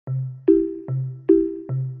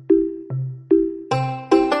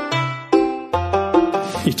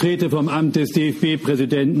trete vom Amt des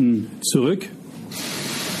DFB-Präsidenten zurück.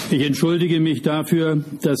 Ich entschuldige mich dafür,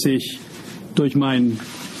 dass ich durch mein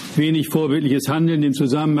wenig vorbildliches Handeln im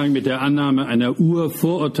Zusammenhang mit der Annahme einer Uhr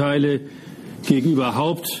Vorurteile gegenüber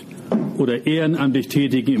Haupt- oder ehrenamtlich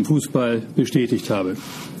Tätigen im Fußball bestätigt habe.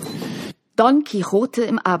 Don Quixote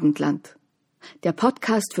im Abendland. Der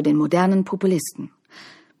Podcast für den modernen Populisten.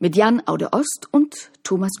 Mit Jan Aude-Ost und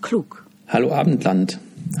Thomas Klug. Hallo Abendland.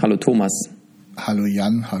 Hallo Thomas. Hallo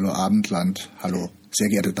Jan, hallo Abendland. Hallo sehr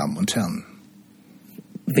geehrte Damen und Herren.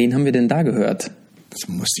 Wen haben wir denn da gehört? Das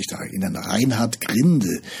musste ich da erinnern. Reinhard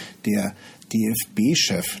Grindel, der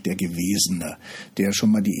DFB-Chef, der Gewesene, der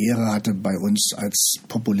schon mal die Ehre hatte, bei uns als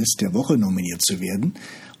Populist der Woche nominiert zu werden.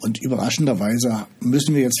 Und überraschenderweise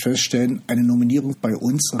müssen wir jetzt feststellen, eine Nominierung bei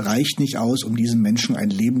uns reicht nicht aus, um diesen Menschen ein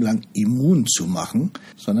Leben lang immun zu machen,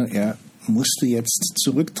 sondern er musste jetzt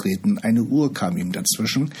zurücktreten. Eine Uhr kam ihm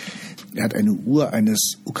dazwischen. Er hat eine Uhr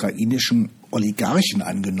eines ukrainischen Oligarchen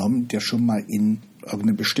angenommen, der schon mal in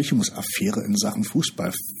irgendeine Bestechungsaffäre in Sachen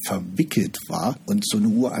Fußball verwickelt war. Und so eine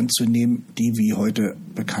Uhr anzunehmen, die, wie heute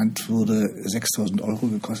bekannt wurde, 6.000 €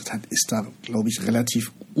 gekostet hat, ist da, glaube ich,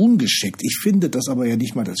 relativ ungeschickt. Ich finde das aber ja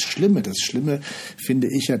nicht mal das Schlimme. Das Schlimme finde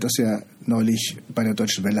ich ja, dass er neulich bei der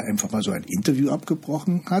Deutschen Welle einfach mal so ein Interview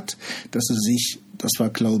abgebrochen hat, dass er sich, das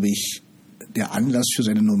war, glaube ich, der Anlass für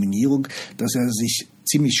seine Nominierung, dass er sich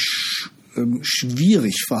ziemlich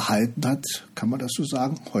schwierig verhalten hat, kann man das so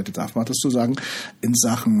sagen? Heute darf man das so sagen, in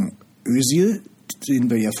Sachen Özil, den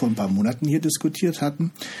wir ja vor ein paar Monaten hier diskutiert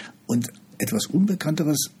hatten. Und etwas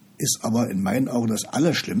Unbekannteres ist aber in meinen Augen das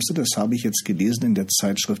Allerschlimmste. Das habe ich jetzt gelesen in der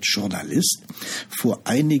Zeitschrift Journalist. Vor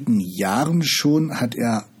einigen Jahren schon hat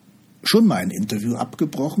er schon mal ein Interview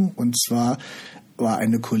abgebrochen. Und zwar war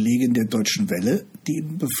eine Kollegin der Deutschen Welle, die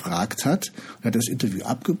ihn befragt hat, und hat das Interview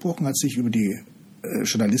abgebrochen, hat sich über die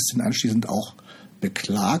Journalistin anschließend auch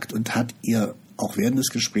beklagt und hat ihr auch während des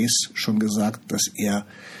Gesprächs schon gesagt, dass er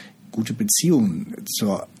gute Beziehungen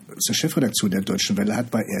zur Chefredaktion der Deutschen Welle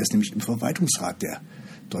hat, weil er ist nämlich im Verwaltungsrat der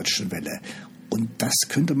Deutschen Welle. Und das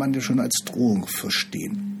könnte man ja schon als Drohung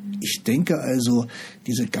verstehen. Ich denke also,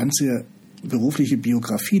 diese ganze berufliche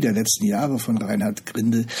Biografie der letzten Jahre von Reinhard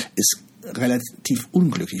Grindel ist relativ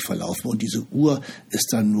unglücklich verlaufen. Und diese Uhr ist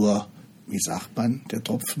dann nur, wie sagt man, der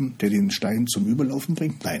Tropfen, der den Stein zum Überlaufen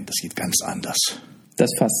bringt? Nein, das geht ganz anders.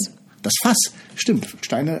 Das Fass. Das Fass, stimmt.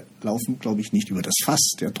 Steine laufen, glaube ich, nicht über das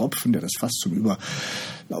Fass. Der Tropfen, der das Fass zum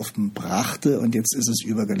Überlaufen brachte, und jetzt ist es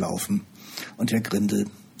übergelaufen. Und Herr Grindel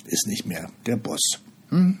ist nicht mehr der Boss.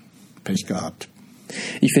 Pech gehabt.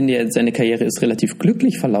 Ich finde ja, seine Karriere ist relativ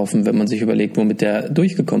glücklich verlaufen, wenn man sich überlegt, womit er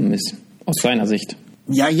durchgekommen ist. Aus seiner Sicht.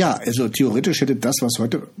 Ja, also theoretisch hätte das, was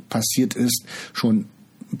heute passiert ist, schon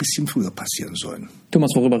ein bisschen früher passieren sollen.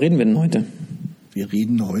 Thomas, worüber reden wir denn heute? Wir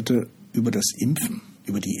reden heute über das Impfen,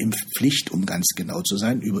 über die Impfpflicht, um ganz genau zu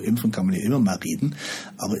sein. Über Impfen kann man ja immer mal reden.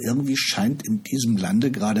 Aber irgendwie scheint in diesem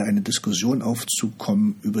Lande gerade eine Diskussion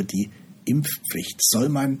aufzukommen über die Impfpflicht. Soll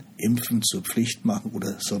man Impfen zur Pflicht machen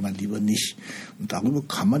oder soll man lieber nicht? Und darüber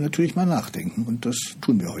kann man natürlich mal nachdenken. Und das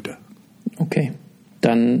tun wir heute. Okay,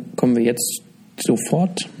 dann kommen wir jetzt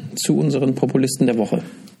sofort zu unseren Populisten der Woche.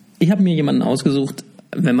 Ich habe mir jemanden ausgesucht,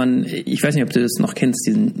 ich weiß nicht, ob du das noch kennst,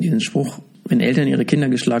 diesen Spruch, wenn Eltern ihre Kinder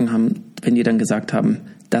geschlagen haben, wenn die dann gesagt haben,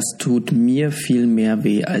 das tut mir viel mehr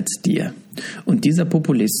weh als dir. Und dieser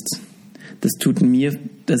Populist, das tut mir,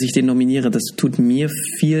 dass ich den nominiere, das tut mir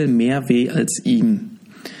viel mehr weh als ihm.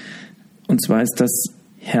 Und zwar ist das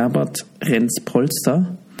Herbert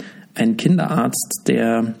Renz-Polster, ein Kinderarzt,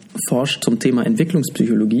 der forscht zum Thema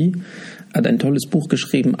Entwicklungspsychologie, hat ein tolles Buch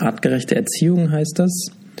geschrieben, Artgerechte Erziehung heißt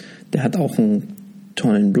das. Der hat auch einen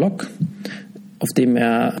tollen Blog, auf dem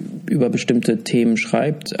er über bestimmte Themen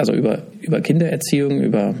schreibt, also über Kindererziehung,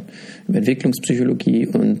 über Entwicklungspsychologie.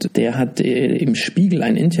 Und der hat im Spiegel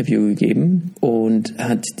ein Interview gegeben und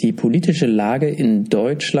hat die politische Lage in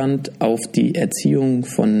Deutschland auf die Erziehung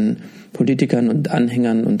von Politikern und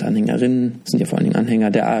Anhängern und Anhängerinnen, das sind ja vor allen Dingen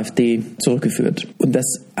Anhänger der AfD, zurückgeführt. Und das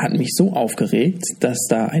hat mich so aufgeregt, dass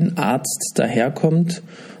da ein Arzt daherkommt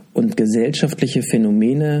und gesellschaftliche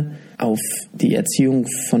Phänomene auf die Erziehung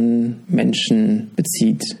von Menschen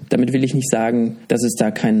bezieht. Damit will ich nicht sagen, dass es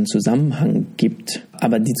da keinen Zusammenhang gibt.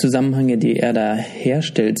 Aber die Zusammenhänge, die er da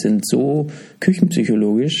herstellt, sind so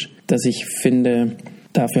küchenpsychologisch, dass ich finde,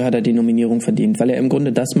 dafür hat er die Nominierung verdient, weil er im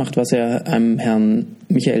Grunde das macht, was er einem Herrn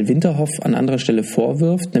Michael Winterhoff an anderer Stelle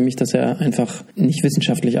vorwirft, nämlich, dass er einfach nicht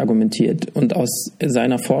wissenschaftlich argumentiert. Und aus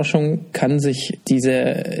seiner Forschung kann sich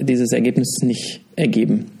dieses Ergebnis nicht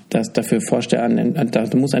ergeben. Dafür forscht er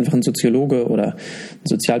da muss einfach ein Soziologe oder ein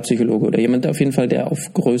Sozialpsychologe oder jemand auf jeden Fall, der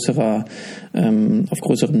auf größerem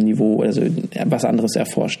Niveau, also was anderes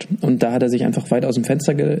erforscht. Und da hat er sich einfach weit aus dem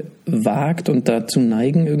Fenster gewagt und dazu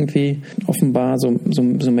neigen irgendwie offenbar so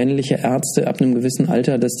männliche Ärzte ab einem gewissen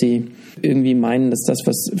Alter, dass die irgendwie meinen, dass das,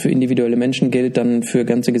 was für individuelle Menschen gilt, dann für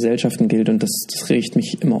ganze Gesellschaften gilt. Und das regt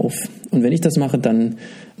mich immer auf. Und wenn ich das mache, dann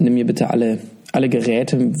nimm mir bitte alle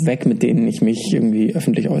Geräte weg, mit denen ich mich irgendwie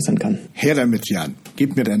öffentlich äußern kann. Her damit, Jan.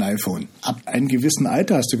 Gib mir dein iPhone. Ab einem gewissen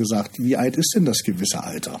Alter hast du gesagt. Wie alt ist denn das gewisse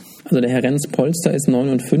Alter? Also der Herr Renz-Polster ist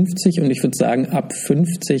 59 und ich würde sagen, ab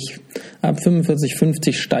 45,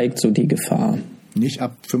 50 steigt so die Gefahr. Nicht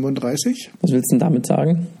ab 35? Was willst du denn damit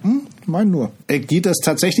sagen? Mein nur. Geht das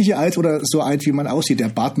tatsächliche alt oder so alt, wie man aussieht? Der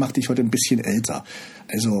Bart macht dich heute ein bisschen älter.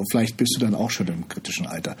 Also vielleicht bist du dann auch schon im kritischen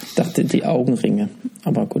Alter. Ich dachte, die Augenringe,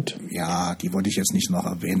 aber gut. Ja, die wollte ich jetzt nicht noch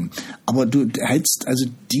erwähnen. Aber du hältst also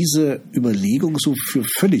diese Überlegung so für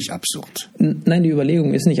völlig absurd. Nein, die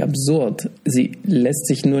Überlegung ist nicht absurd. Sie lässt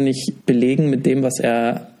sich nur nicht belegen mit dem, was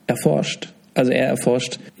er erforscht. Also er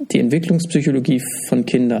erforscht die Entwicklungspsychologie von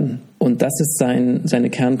Kindern. Und das ist seine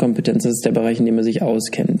Kernkompetenz, das ist der Bereich, in dem er sich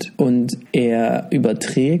auskennt. Und er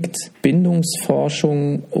überträgt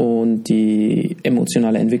Bindungsforschung und die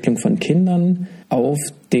emotionale Entwicklung von Kindern auf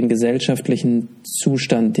den gesellschaftlichen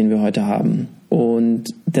Zustand, den wir heute haben. Und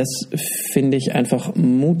das finde ich einfach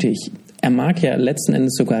mutig. Er mag ja letzten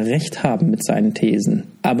Endes sogar recht haben mit seinen Thesen,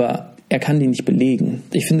 aber er kann die nicht belegen.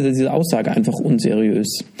 Ich finde diese Aussage einfach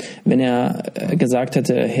unseriös. Wenn er gesagt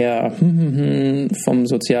hätte, Herr vom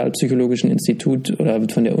Sozialpsychologischen Institut oder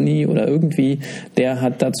von der Uni oder irgendwie, der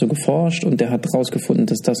hat dazu geforscht und der hat herausgefunden,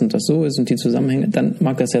 dass das und das so ist und die Zusammenhänge, dann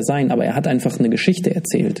mag das ja sein. Aber er hat einfach eine Geschichte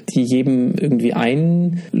erzählt, die jedem irgendwie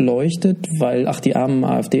einleuchtet, weil, die armen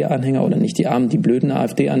AfD-Anhänger oder nicht die armen, die blöden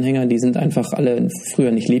AfD-Anhänger, die sind einfach alle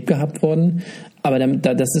früher nicht lieb gehabt worden. Aber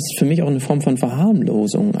das ist für mich auch eine Form von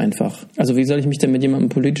Verharmlosung einfach. Also wie soll ich mich denn mit jemandem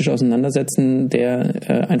politisch auseinandersetzen,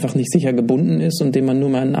 der einfach nicht sicher gebunden ist und den man nur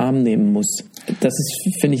mal in den Arm nehmen muss? Das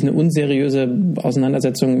ist, finde ich, eine unseriöse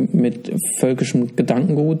Auseinandersetzung mit völkischem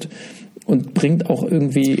Gedankengut und bringt auch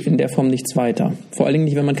irgendwie in der Form nichts weiter. Vor allen Dingen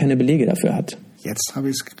nicht, wenn man keine Belege dafür hat. Jetzt habe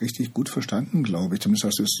ich es richtig gut verstanden, glaube ich. Zumindest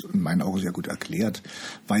hast du es in meinen Augen sehr gut erklärt.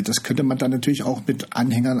 Weil das könnte man dann natürlich auch mit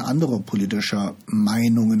Anhängern anderer politischer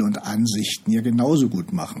Meinungen und Ansichten ja genauso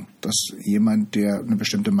gut machen. Dass jemand, der eine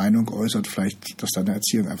bestimmte Meinung äußert, vielleicht, dass seine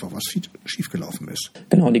Erziehung einfach was schiefgelaufen ist.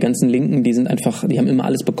 Genau, die ganzen Linken, die haben immer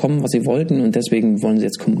alles bekommen, was sie wollten und deswegen wollen sie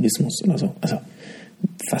jetzt Kommunismus oder so. Also,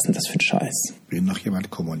 was ist denn das für ein Scheiß? Will noch jemand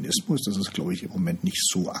Kommunismus? Das ist, glaube ich, im Moment nicht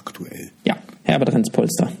so aktuell. Ja, Herbert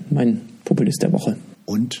Renz-Polster, mein Populist der Woche.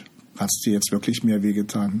 Und? Hat es dir jetzt wirklich mehr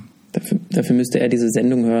wehgetan? Dafür müsste er diese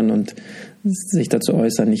Sendung hören und sich dazu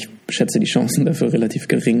äußern. Ich schätze die Chancen dafür relativ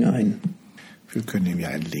gering ein. Wir können ihm ja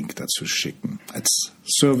einen Link dazu schicken. Als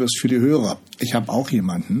Service für die Hörer. Ich habe auch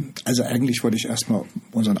jemanden. Also eigentlich wollte ich erstmal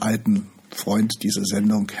unseren alten Freund dieser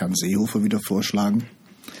Sendung, Herrn Seehofer, wieder vorschlagen.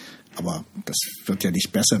 Aber das wird ja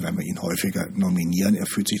nicht besser, wenn wir ihn häufiger nominieren. Er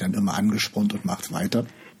fühlt sich dann immer angespornt und macht weiter.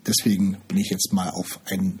 Deswegen bin ich jetzt mal auf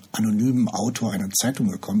einen anonymen Autor einer Zeitung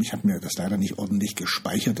gekommen. Ich habe mir das leider nicht ordentlich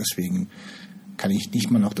gespeichert, deswegen kann ich nicht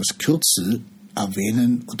mal noch das Kürzel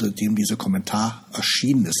erwähnen, unter dem dieser Kommentar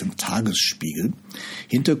erschienen ist im Tagesspiegel.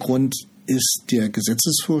 Hintergrund ist der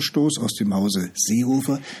Gesetzesvorstoß aus dem Hause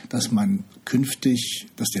Seehofer, dass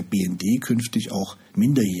der BND künftig auch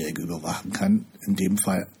Minderjährige überwachen kann, in dem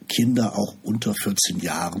Fall Kinder auch unter 14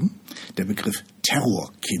 Jahren. Der Begriff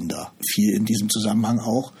Terrorkinder fiel in diesem Zusammenhang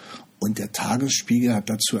auch. Und der Tagesspiegel hat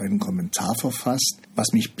dazu einen Kommentar verfasst,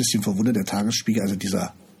 was mich ein bisschen verwundert. Der Tagesspiegel, also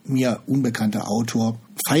dieser mir unbekannte Autor,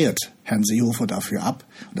 feiert Herrn Seehofer dafür ab.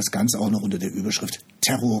 Und das Ganze auch noch unter der Überschrift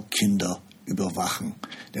Terrorkinder überwachen.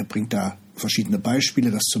 Der bringt da verschiedene Beispiele,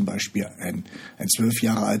 dass zum Beispiel ein 12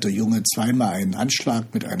 Jahre alter Junge zweimal einen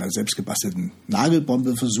Anschlag mit einer selbstgebastelten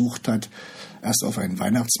Nagelbombe versucht hat. Erst auf einem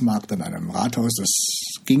Weihnachtsmarkt, dann an einem Rathaus. Das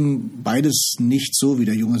ging beides nicht so, wie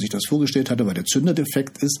der Junge sich das vorgestellt hatte, weil der Zünder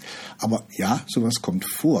defekt ist. Aber ja, sowas kommt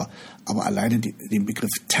vor. Aber alleine den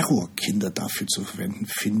Begriff Terrorkinder dafür zu verwenden,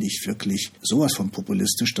 finde ich wirklich sowas von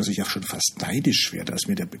populistisch, dass ich auch schon fast neidisch werde, dass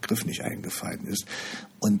mir der Begriff nicht eingefallen ist.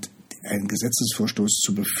 Und einen Gesetzesvorstoß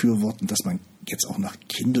zu befürworten, dass man jetzt auch nach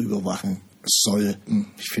Kinder überwachen soll,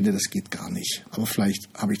 ich finde, das geht gar nicht. Aber vielleicht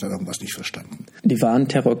habe ich da irgendwas nicht verstanden. Die wahren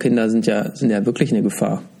Terrorkinder sind ja wirklich eine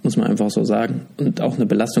Gefahr, muss man einfach so sagen. Und auch eine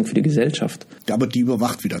Belastung für die Gesellschaft. Ja, aber die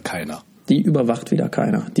überwacht wieder keiner.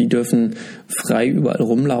 Die dürfen frei überall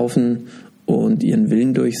rumlaufen und ihren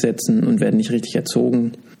Willen durchsetzen und werden nicht richtig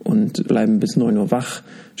erzogen und bleiben bis 9 Uhr wach,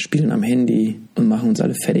 spielen am Handy und machen uns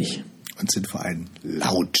alle fertig. und sind vor allem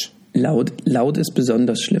laut. Laut ist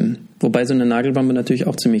besonders schlimm. Wobei so eine Nagelbombe natürlich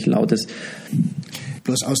auch ziemlich laut ist.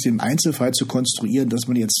 Bloß aus dem Einzelfall zu konstruieren, dass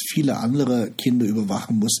man jetzt viele andere Kinder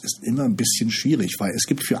überwachen muss, ist immer ein bisschen schwierig, weil es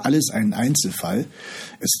gibt für alles einen Einzelfall.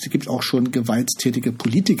 Es gibt auch schon gewalttätige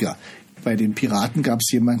Politiker. Bei den Piraten gab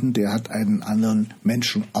es jemanden, der hat einen anderen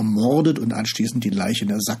Menschen ermordet und anschließend die Leiche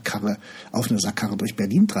auf einer Sackkarre durch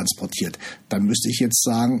Berlin transportiert. Dann müsste ich jetzt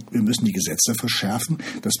sagen, wir müssen die Gesetze verschärfen,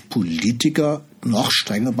 dass Politiker noch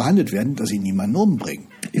strenger behandelt werden, dass sie niemanden umbringen.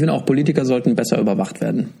 Ich finde auch, Politiker sollten besser überwacht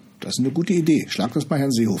werden. Das ist eine gute Idee. Schlag das mal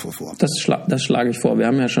Herrn Seehofer vor. Das schlage ich vor.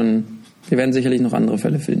 Wir werden sicherlich noch andere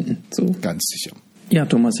Fälle finden. So. Ganz sicher. Ja,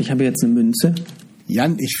 Thomas, ich habe jetzt eine Münze.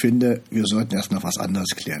 Jan, ich finde, wir sollten erst noch was anderes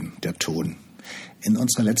klären. Der Ton. In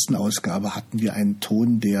unserer letzten Ausgabe hatten wir einen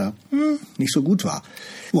Ton, der nicht so gut war.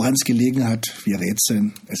 Woran es gelegen hat, wir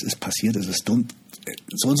rätseln. Es ist passiert, es ist dumm.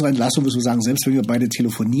 Zu unserer Entlassung müssen wir sagen, selbst wenn wir beide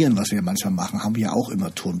telefonieren, was wir manchmal machen, haben wir ja auch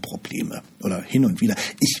immer Tonprobleme. Oder hin und wieder.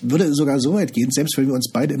 Ich würde sogar so weit gehen, selbst wenn wir uns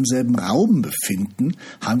beide im selben Raum befinden,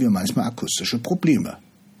 haben wir manchmal akustische Probleme.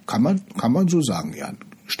 Kann man so sagen, Jan.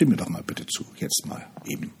 Stimme doch mal bitte zu. Jetzt mal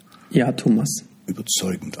eben. Ja, Thomas.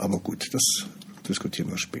 Überzeugend, aber gut, das diskutieren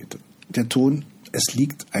wir später. Der Ton, es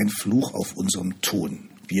liegt ein Fluch auf unserem Ton.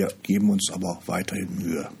 Wir geben uns aber weiterhin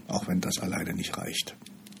Mühe, auch wenn das alleine nicht reicht.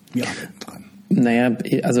 Wir arbeiten dran. Naja,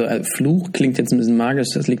 also Fluch klingt jetzt ein bisschen magisch.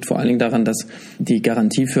 Das liegt vor allen Dingen daran, dass die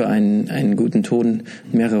Garantie für einen guten Ton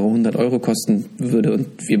mehrere 100 € kosten würde und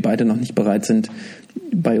wir beide noch nicht bereit sind,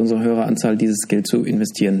 bei unserer Höreranzahl dieses Geld zu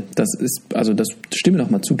investieren. Das stimme doch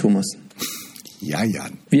mal zu, Thomas. Ja,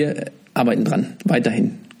 Jan. Wir arbeiten dran,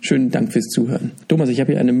 weiterhin. Schönen Dank fürs Zuhören. Thomas, ich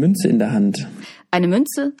habe hier eine Münze in der Hand. Eine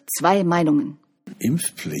Münze, 2 Meinungen.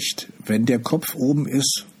 Impfpflicht. Wenn der Kopf oben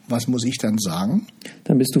ist, was muss ich dann sagen?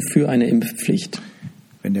 Dann bist du für eine Impfpflicht.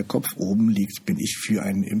 Wenn der Kopf oben liegt, bin ich für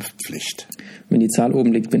eine Impfpflicht. Wenn die Zahl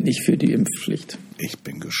oben liegt, bin ich für die Impfpflicht. Ich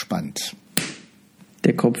bin gespannt.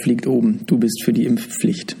 Der Kopf liegt oben. Du bist für die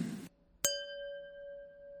Impfpflicht.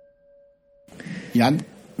 Jan,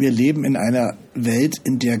 wir leben in einer Welt,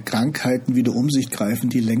 in der Krankheiten wieder um sich greifen,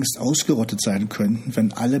 die längst ausgerottet sein könnten,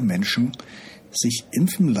 wenn alle Menschen sich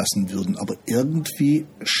impfen lassen würden. Aber irgendwie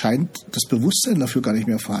scheint das Bewusstsein dafür gar nicht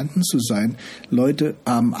mehr vorhanden zu sein. Leute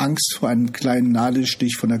haben Angst vor einem kleinen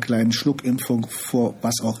Nadelstich, vor einer kleinen Schluckimpfung, vor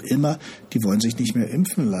was auch immer. Die wollen sich nicht mehr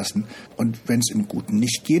impfen lassen. Und wenn es im Guten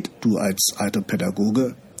nicht geht, du als alter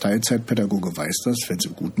Pädagoge, Teilzeitpädagoge weißt das, wenn es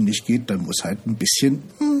im Guten nicht geht, dann muss halt ein bisschen,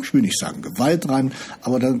 ich will nicht sagen Gewalt ran,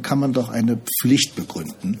 aber dann kann man doch eine Pflicht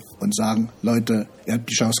begründen und sagen, Leute, ihr habt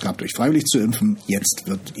die Chance gehabt, euch freiwillig zu impfen, jetzt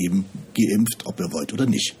wird eben geimpft, ob ihr wollt oder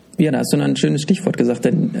nicht. Ja, da hast du ein schönes Stichwort gesagt,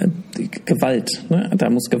 denn Gewalt, ne? Da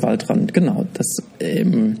muss Gewalt ran. Genau,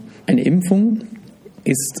 eine Impfung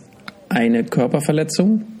ist eine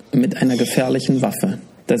Körperverletzung mit einer gefährlichen Waffe.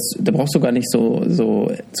 Da brauchst du gar nicht so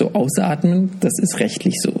ausatmen, das ist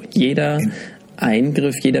rechtlich so. Jeder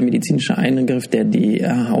medizinische Eingriff, der die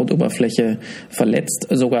Hautoberfläche verletzt,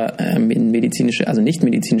 sogar nicht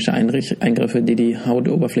medizinische Eingriffe, die die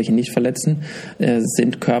Hautoberfläche nicht verletzen,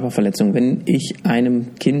 sind Körperverletzungen. Wenn ich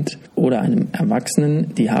einem Kind oder einem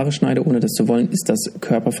Erwachsenen die Haare schneide, ohne das zu wollen, ist das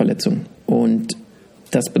Körperverletzung. Und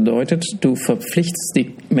das bedeutet, du verpflichtest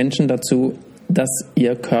die Menschen dazu, dass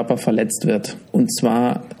ihr Körper verletzt wird. Und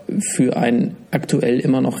zwar für ein aktuell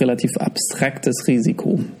immer noch relativ abstraktes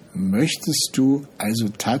Risiko. Möchtest du also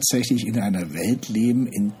tatsächlich in einer Welt leben,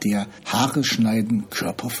 in der Haare schneiden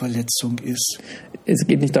Körperverletzung ist? Es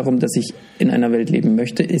geht nicht darum, dass ich in einer Welt leben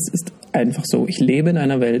möchte. Es ist einfach so, ich lebe in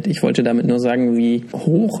einer Welt. Ich wollte damit nur sagen, wie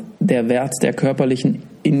hoch der Wert der körperlichen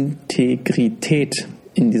Integrität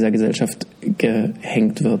in dieser Gesellschaft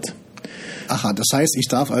gehängt wird. Aha, das heißt, ich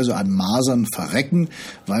darf also an Masern verrecken,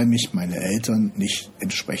 weil mich meine Eltern nicht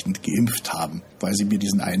entsprechend geimpft haben, weil sie mir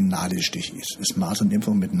diesen einen Nadelstich ist. Ist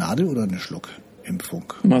Masernimpfung mit Nadel oder eine Schluckimpfung?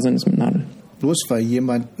 Masern ist mit Nadel. Bloß weil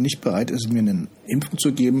jemand nicht bereit ist, mir eine Impfung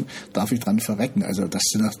zu geben, darf ich dran verrecken. Also das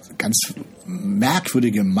sind ganz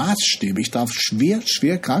merkwürdige Maßstäbe. Ich darf schwer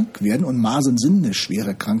krank werden und Masern sind eine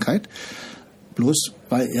schwere Krankheit. Bloß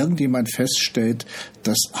weil irgendjemand feststellt,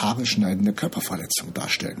 dass Haare schneiden eine Körperverletzung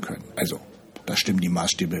darstellen können. Also da stimmen die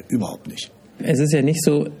Maßstäbe überhaupt nicht. Es ist ja nicht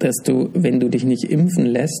so, dass du, wenn du dich nicht impfen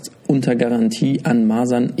lässt, unter Garantie an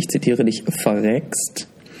Masern, ich zitiere dich, verreckst,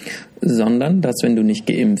 sondern dass, wenn du nicht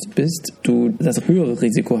geimpft bist, du das höhere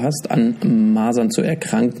Risiko hast, an Masern zu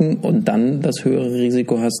erkranken und dann das höhere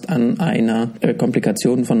Risiko hast, an einer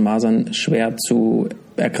Komplikation von Masern schwer zu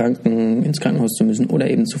erkranken, ins Krankenhaus zu müssen oder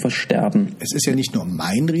eben zu versterben. Es ist ja nicht nur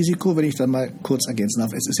mein Risiko, wenn ich dann mal kurz ergänzen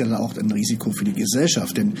darf, es ist ja dann auch ein Risiko für die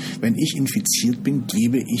Gesellschaft. Denn wenn ich infiziert bin,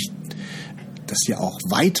 gebe ich das ja auch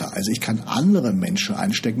weiter. Also ich kann andere Menschen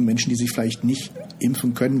anstecken, Menschen, die sich vielleicht nicht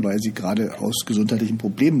impfen können, weil sie gerade aus gesundheitlichen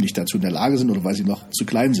Problemen nicht dazu in der Lage sind oder weil sie noch zu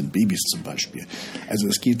klein sind, Babys zum Beispiel. Also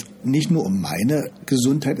es geht nicht nur um meine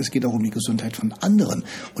Gesundheit, es geht auch um die Gesundheit von anderen.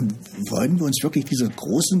 Und wollen wir uns wirklich dieser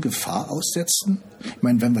großen Gefahr aussetzen? Ich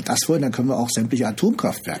meine, wenn wir das wollen, dann können wir auch sämtliche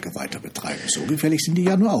Atomkraftwerke weiter betreiben. So gefährlich sind die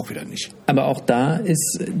ja nur auch wieder nicht. Aber auch da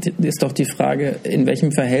ist doch die Frage, in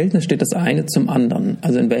welchem Verhältnis steht das eine zum anderen?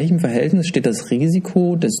 Also in welchem Verhältnis steht das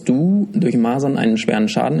Risiko, dass du durch Masern einen schweren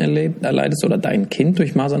Schaden erleidest oder dein Kind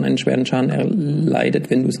durch Masern einen schweren Schaden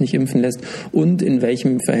erleidet, wenn du es nicht impfen lässt? Und in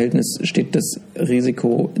welchem Verhältnis steht das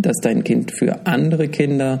Risiko, dass dein Kind für andere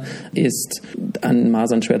Kinder ist, an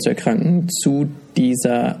Masern schwer zu erkranken, zu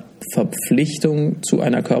dieser Verpflichtung zu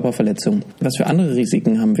einer Körperverletzung? Was für andere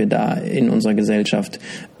Risiken haben wir da in unserer Gesellschaft?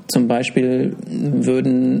 Zum Beispiel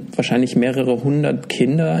würden wahrscheinlich mehrere hundert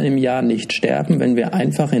Kinder im Jahr nicht sterben, wenn wir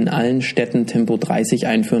einfach in allen Städten Tempo 30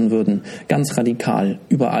 einführen würden. Ganz radikal,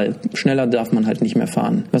 überall. Schneller darf man halt nicht mehr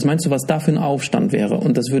fahren. Was meinst du, was da für ein Aufstand wäre?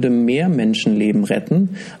 Und das würde mehr Menschenleben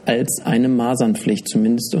retten als eine Masernimpfpflicht,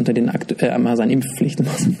 zumindest unter den als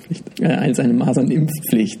eine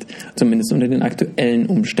Masernimpfpflicht, zumindest unter den aktuellen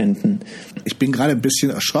Umständen. Ich bin gerade ein bisschen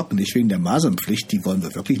erschrocken, nicht wegen der Masernpflicht, die wollen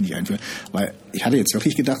wir wirklich nicht einführen, weil ich hatte jetzt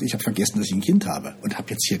wirklich gedacht, ich habe vergessen, dass ich ein Kind habe und habe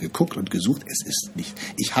jetzt hier geguckt und gesucht, es ist nicht,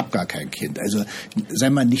 ich habe gar kein Kind, also sei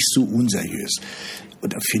mal nicht so unseriös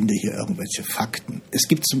und erfinde hier irgendwelche Fakten. Es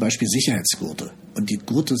gibt zum Beispiel Sicherheitsgurte und die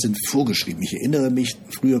Gurte sind vorgeschrieben. Ich erinnere mich,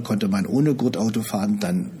 früher konnte man ohne Gurt Auto fahren,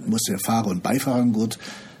 dann musste der Fahrer- und Beifahrergurt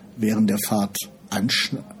während der Fahrt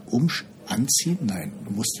anziehen? Nein,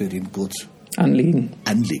 du musst ja den Gurt anlegen,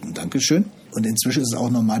 Dankeschön. Und inzwischen ist es auch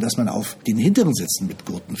normal, dass man auf den hinteren Sitzen mit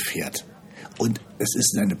Gurten fährt. Und es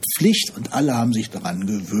ist eine Pflicht und alle haben sich daran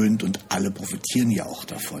gewöhnt und alle profitieren ja auch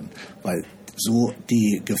davon, weil so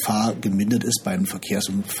die Gefahr gemindert ist, bei einem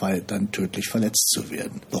Verkehrsunfall dann tödlich verletzt zu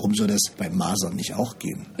werden. Warum soll das bei Masern nicht auch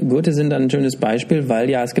gehen? Gurte sind ein schönes Beispiel, weil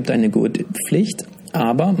ja, es gibt eine Gurtpflicht,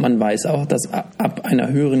 aber man weiß auch, dass ab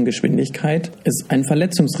einer höheren Geschwindigkeit es ein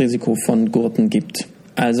Verletzungsrisiko von Gurten gibt.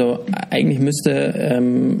 Also eigentlich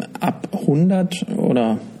müsste ab 100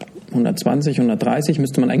 oder 120, 130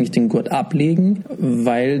 müsste man eigentlich den Gurt ablegen,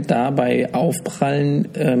 weil da bei Aufprallen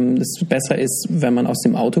es besser ist, wenn man aus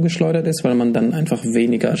dem Auto geschleudert ist, weil man dann einfach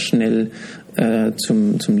weniger schnell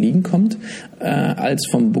zum Liegen kommt, als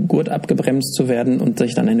vom Gurt abgebremst zu werden und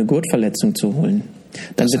sich dann eine Gurtverletzung zu holen.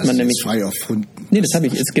 Dann das wird man nämlich frei erfunden. Nee, das habe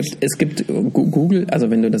ich. Es gibt Google, also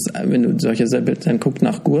wenn du solche, dann guckt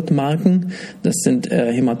nach Gurtmarken. Das sind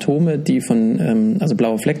Hämatome, die also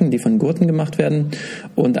blaue Flecken, die von Gurten gemacht werden.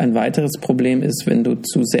 Und ein weiteres Problem ist, wenn du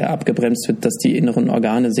zu sehr abgebremst wird, dass die inneren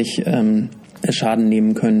Organe sich Schaden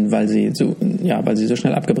nehmen können, weil sie so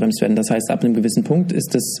schnell abgebremst werden. Das heißt, ab einem gewissen Punkt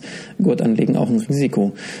ist das Gurtanlegen auch ein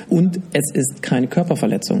Risiko. Und es ist keine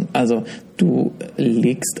Körperverletzung. Also du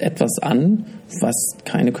legst etwas an, was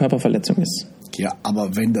keine Körperverletzung ist. Ja,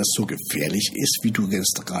 aber wenn das so gefährlich ist, wie du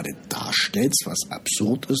jetzt gerade darstellst, was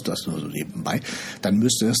absurd ist, das nur so nebenbei, dann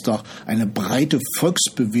müsste es doch eine breite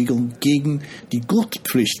Volksbewegung gegen die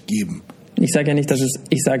Gurtpflicht geben. Ich sage nicht, dass es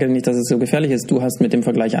so gefährlich ist. Du hast mit dem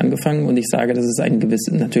Vergleich angefangen und ich sage, dass es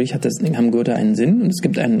natürlich haben Gurte einen Sinn und es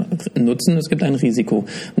gibt einen Nutzen, es gibt ein Risiko.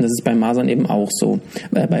 Und das ist bei Masern eben auch so.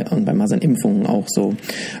 Und bei Masernimpfungen auch so.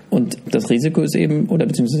 Und das Risiko ist eben, oder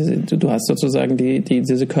beziehungsweise du hast sozusagen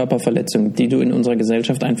diese Körperverletzung, die du in unserer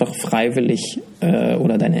Gesellschaft einfach freiwillig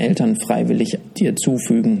oder deine Eltern freiwillig dir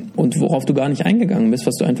zufügen. Und worauf du gar nicht eingegangen bist,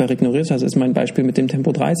 was du einfach ignoriert hast, ist mein Beispiel mit dem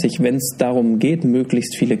Tempo 30. Wenn es darum geht,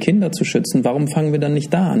 möglichst viele Kinder zu schützen, warum fangen wir dann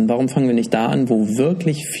nicht da an? Warum fangen wir nicht da an, wo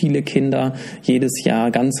wirklich viele Kinder jedes Jahr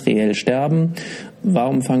ganz reell sterben?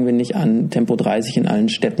 Warum fangen wir nicht an, Tempo 30 in allen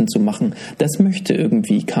Städten zu machen? Das möchte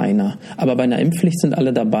irgendwie keiner. Aber bei einer Impfpflicht sind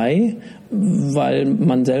alle dabei, weil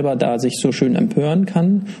man selber da sich so schön empören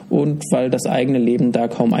kann und weil das eigene Leben da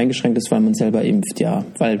kaum eingeschränkt ist, weil man selber impft, ja.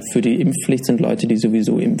 Weil für die Impfpflicht sind Leute, die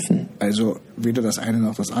sowieso impfen. Also weder das eine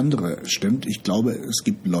noch das andere stimmt. Ich glaube, es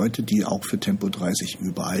gibt Leute, die auch für Tempo 30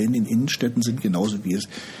 überall in den Innenstädten sind, genauso wie es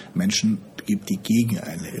Menschen gibt, die gegen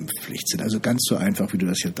eine Impfpflicht sind. Also ganz so einfach, wie du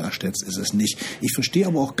das hier darstellst, ist es nicht. Ich verstehe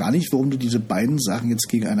aber auch gar nicht, warum du diese beiden Sachen jetzt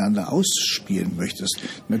gegeneinander ausspielen möchtest.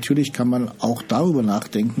 Natürlich kann man auch darüber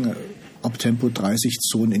nachdenken, ob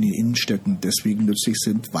Tempo-30-Zonen in den Innenstädten deswegen nützlich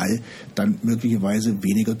sind, weil dann möglicherweise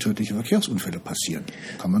weniger tödliche Verkehrsunfälle passieren.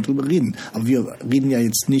 Kann man drüber reden. Aber wir reden ja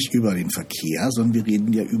jetzt nicht über den Verkehr, sondern wir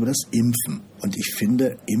reden ja über das Impfen. Und ich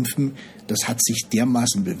finde, Impfen, das hat sich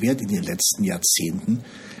dermaßen bewährt in den letzten Jahrzehnten.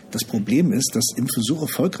 Das Problem ist, dass Impfen so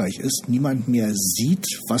erfolgreich ist, niemand mehr sieht,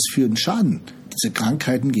 was für einen Schaden diese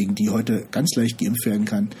Krankheiten, gegen die heute ganz leicht geimpft werden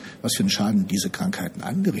kann, was für einen Schaden diese Krankheiten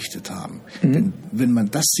angerichtet haben. Denn wenn man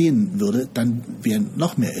das sehen würde, dann wären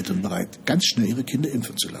noch mehr Eltern bereit, ganz schnell ihre Kinder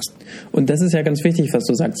impfen zu lassen. Und das ist ja ganz wichtig, was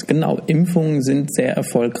du sagst. Genau, Impfungen sind sehr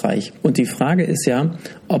erfolgreich. Und die Frage ist ja,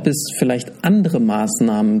 ob es vielleicht andere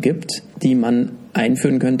Maßnahmen gibt, die man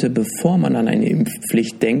einführen könnte, bevor man an eine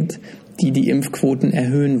Impfpflicht denkt, die Impfquoten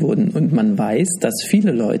erhöhen würden. Und man weiß, dass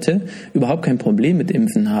viele Leute überhaupt kein Problem mit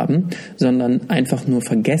Impfen haben, sondern einfach nur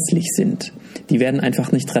vergesslich sind. Die werden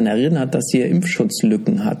einfach nicht daran erinnert, dass ihr Impfschutz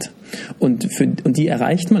Lücken hat. Und die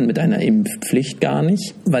erreicht man mit einer Impfpflicht gar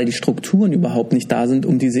nicht, weil die Strukturen überhaupt nicht da sind,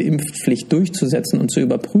 um diese Impfpflicht durchzusetzen und zu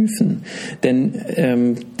überprüfen.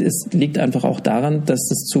 Denn es liegt einfach auch daran, dass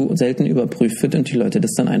es zu selten überprüft wird und die Leute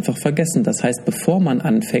das dann einfach vergessen. Das heißt, bevor man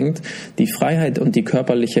anfängt, die Freiheit und die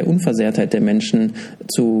körperliche Unversehrtheit der Menschen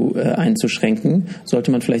einzuschränken,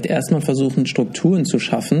 sollte man vielleicht erstmal versuchen, Strukturen zu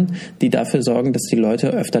schaffen, die dafür sorgen, dass die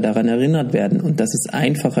Leute öfter daran erinnert werden und dass es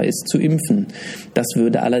einfacher ist zu impfen. Das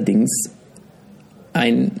würde allerdings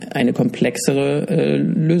eine komplexere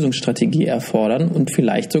Lösungsstrategie erfordern und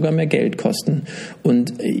vielleicht sogar mehr Geld kosten.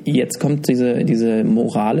 Und jetzt kommt diese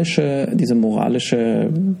moralische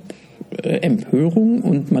Empörung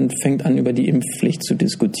und man fängt an, über die Impfpflicht zu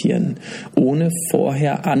diskutieren, ohne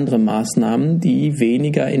vorher andere Maßnahmen, die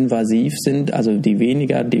weniger invasiv sind, also die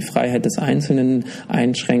weniger die Freiheit des Einzelnen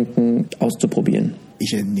einschränken, auszuprobieren.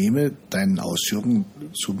 Ich entnehme deinen Ausführungen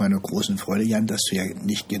zu meiner großen Freude, Jan, dass du ja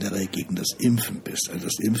nicht generell gegen das Impfen bist. Also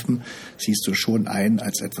das Impfen siehst du schon ein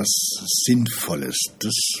als etwas Sinnvolles.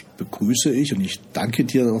 Das begrüße ich und ich danke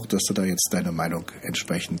dir auch, dass du da jetzt deine Meinung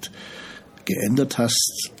entsprechend geändert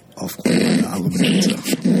hast aufgrund meiner Argumente.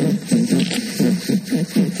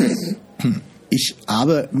 Ich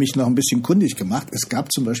habe mich noch ein bisschen kundig gemacht. Es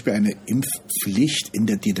gab zum Beispiel eine Impfpflicht in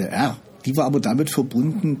der DDR. Die war aber damit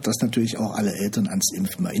verbunden, dass natürlich auch alle Eltern ans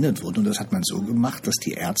Impfen erinnert wurden. Und das hat man so gemacht, dass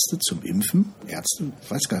die Ärzte zum Impfen, ich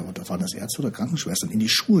weiß gar nicht, waren das Ärzte oder Krankenschwestern, in die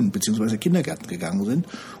Schulen bzw. Kindergärten gegangen sind.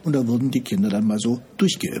 Und da wurden die Kinder dann mal so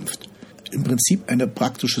durchgeimpft. Im Prinzip eine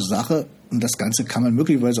praktische Sache. Und das Ganze kann man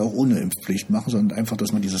möglicherweise auch ohne Impfpflicht machen, sondern einfach,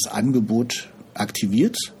 dass man dieses Angebot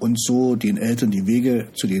aktiviert und so den Eltern die Wege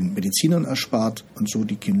zu den Medizinern erspart und so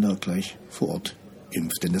die Kinder gleich vor Ort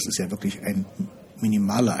impft. Denn das ist ja wirklich ein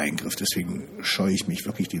minimaler Eingriff. Deswegen scheue ich mich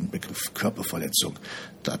wirklich, den Begriff Körperverletzung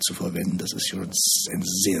da zu verwenden. Das ist schon ein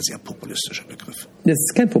sehr, sehr populistischer Begriff. Das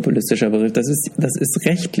ist kein populistischer Begriff. Das ist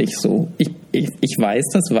rechtlich so. Ich weiß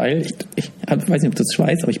das, weil ich weiß nicht, ob du das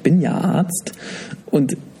weißt, aber ich bin ja Arzt.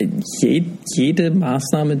 Und jede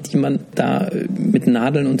Maßnahme, die man da mit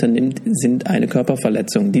Nadeln unternimmt, sind eine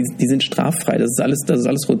Körperverletzung. Die sind straffrei. Das ist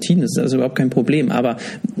alles Routine. Das ist also überhaupt kein Problem. Aber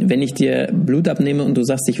wenn ich dir Blut abnehme und du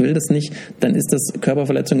sagst, ich will das nicht, dann ist das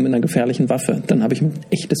Körperverletzung mit einer gefährlichen Waffe. Dann habe ich ein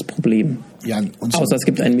echtes Problem. Ja, und so. Außer es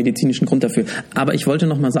gibt einen medizinischen Grund dafür. Aber ich wollte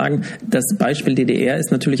noch mal sagen, das Beispiel DDR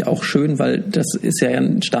ist natürlich auch schön, weil das ist ja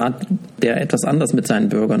ein Staat, der etwas anders mit seinen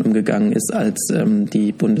Bürgern umgegangen ist als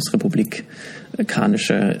die Bundesrepublik.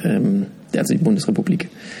 Also die Bundesrepublik.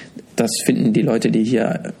 Das finden die Leute, die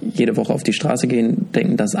hier jede Woche auf die Straße gehen,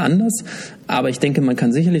 denken das anders. Aber ich denke, man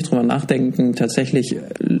kann sicherlich drüber nachdenken, tatsächlich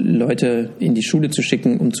Leute in die Schule zu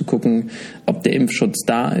schicken, um zu gucken, ob der Impfschutz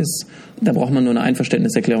da ist. Da braucht man nur eine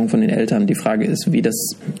Einverständniserklärung von den Eltern. Die Frage ist,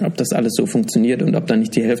 ob das alles so funktioniert und ob da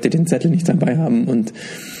nicht die Hälfte den Zettel nicht dabei haben. Und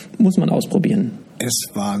muss man ausprobieren. Es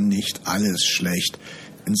war nicht alles schlecht.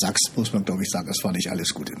 In Sachsen muss man, glaube ich, sagen, es war nicht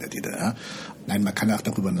alles gut in der DDR. Nein, man kann auch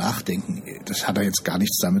darüber nachdenken. Das hat ja jetzt gar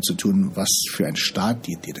nichts damit zu tun, was für ein Staat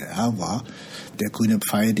die DDR war. Der grüne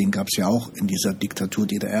Pfeil, den gab es ja auch in dieser Diktatur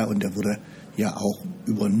DDR und der wurde ja auch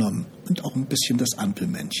übernommen. Und auch ein bisschen das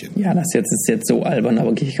Ampelmännchen. Ja, das ist jetzt so albern,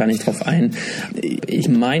 aber gehe ich gar nicht drauf ein. Ich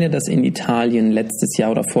meine, dass in Italien letztes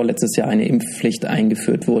Jahr oder vorletztes Jahr eine Impfpflicht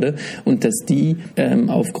eingeführt wurde und dass die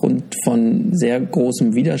aufgrund von sehr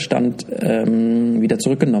großem Widerstand wieder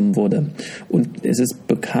zurückgenommen wurde. Und es ist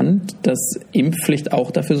bekannt, dass Impfpflicht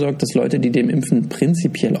auch dafür sorgt, dass Leute, die dem Impfen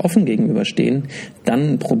prinzipiell offen gegenüberstehen,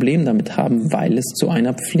 dann ein Problem damit haben, weil es zu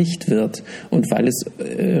einer Pflicht wird und weil es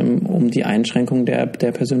um die Einschränkung der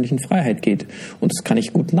persönlichen Freiheit geht. Und das kann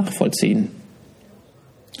ich gut nachvollziehen.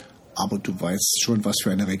 Aber du weißt schon, was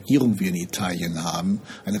für eine Regierung wir in Italien haben.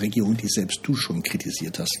 Eine Regierung, die selbst du schon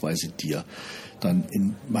kritisiert hast, weil sie dir dann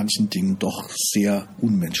in manchen Dingen doch sehr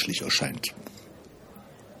unmenschlich erscheint.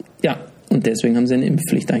 Ja, und deswegen haben sie eine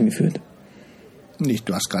Impfpflicht eingeführt. Nicht,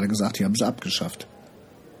 du hast gerade gesagt, die haben sie abgeschafft.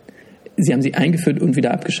 Sie haben sie eingeführt und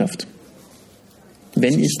wieder abgeschafft.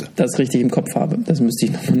 Wenn ich das richtig im Kopf habe. Das müsste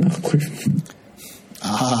ich nochmal nachprüfen.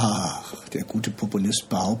 Ah, Der gute Populist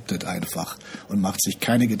behauptet einfach und macht sich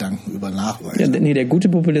keine Gedanken über Nachweise. Ja, nee, der gute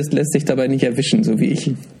Populist lässt sich dabei nicht erwischen, so wie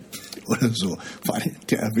ich. Oder so. Vor allem,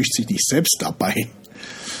 der erwischt sich nicht selbst dabei.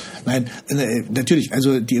 Nein, natürlich,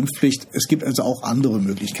 also die Impfpflicht, es gibt also auch andere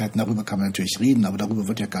Möglichkeiten, darüber kann man natürlich reden, aber darüber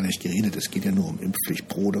wird ja gar nicht geredet. Es geht ja nur um Impfpflicht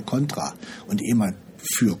pro oder contra. Und ehe man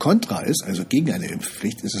für contra ist, also gegen eine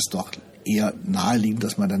Impfpflicht, ist es doch eher naheliegend,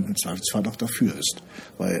 dass man dann im Zweifelsfall doch dafür ist.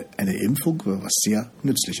 Weil eine Impfung was sehr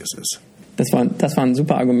Nützliches ist. Das war ein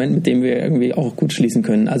super Argument, mit dem wir irgendwie auch gut schließen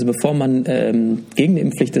können. Also bevor man gegen eine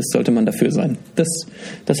Impfpflicht ist, sollte man dafür sein.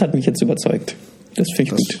 Das hat mich jetzt überzeugt. Das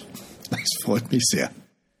finde ich gut. Das freut mich sehr.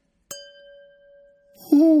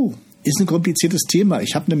 Ist ein kompliziertes Thema.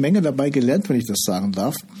 Ich habe eine Menge dabei gelernt, wenn ich das sagen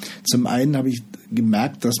darf. Zum einen habe ich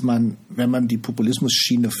gemerkt, dass man, wenn man die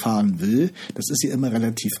Populismus-Schiene fahren will, das ist ja immer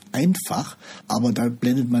relativ einfach, aber da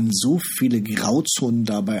blendet man so viele Grauzonen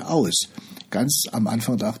dabei aus. Ganz am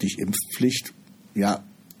Anfang dachte ich, Impfpflicht, ja,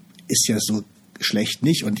 ist ja so schlecht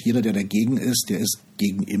nicht. Und jeder, der dagegen ist, der ist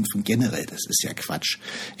gegen Impfen generell. Das ist ja Quatsch.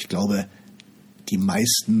 Ich glaube, die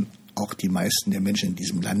meisten der Menschen in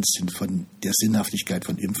diesem Land sind von der Sinnhaftigkeit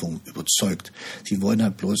von Impfungen überzeugt. Sie wollen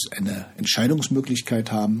halt bloß eine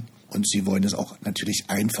Entscheidungsmöglichkeit haben und sie wollen es auch natürlich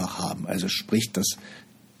einfach haben. Also sprich, dass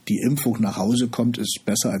die Impfung nach Hause kommt, ist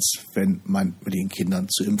besser, als wenn man mit den Kindern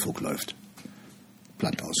zur Impfung läuft.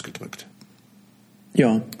 Platt ausgedrückt.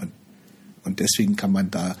 Ja. Und deswegen kann man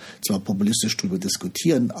da zwar populistisch drüber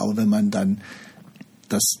diskutieren, aber wenn man dann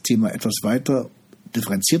das Thema etwas weiter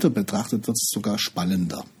differenzierter betrachtet, wird es sogar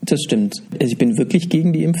spannender. Das stimmt. Also ich bin wirklich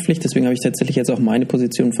gegen die Impfpflicht, deswegen habe ich tatsächlich jetzt auch meine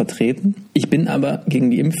Position vertreten. Ich bin aber gegen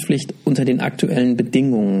die Impfpflicht unter den aktuellen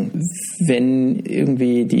Bedingungen. Wenn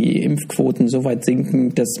irgendwie die Impfquoten so weit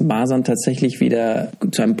sinken, dass Masern tatsächlich wieder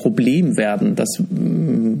zu einem Problem werden, das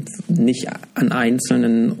nicht an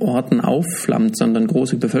einzelnen Orten aufflammt, sondern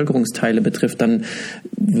große Bevölkerungsteile betrifft, dann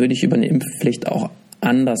würde ich über eine Impfpflicht auch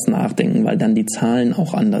anders nachdenken, weil dann die Zahlen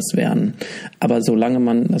auch anders wären. Aber solange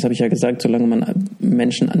man, das habe ich ja gesagt, solange man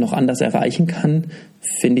Menschen noch anders erreichen kann,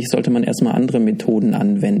 finde ich, sollte man erstmal andere Methoden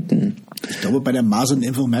anwenden. Ich glaube, bei der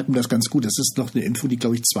Masernimpfung merkt man das ganz gut. Das ist doch eine Impfung, die,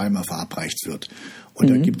 glaube ich, zweimal verabreicht wird. Und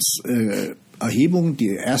da gibt es Erhebungen. Die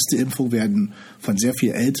erste Impfung werden von sehr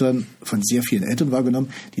vielen Eltern wahrgenommen.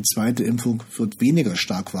 Die zweite Impfung wird weniger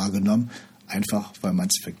stark wahrgenommen. Einfach, weil man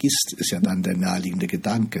es vergisst, ist ja dann der naheliegende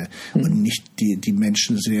Gedanke. Und nicht die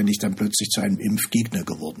Menschen sind ja nicht dann plötzlich zu einem Impfgegner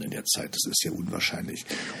geworden in der Zeit. Das ist ja unwahrscheinlich.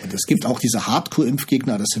 Und es gibt auch diese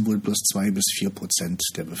Hardcore-Impfgegner, das sind wohl bloß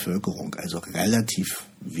 2-4% der Bevölkerung, also relativ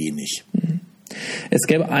wenig. Es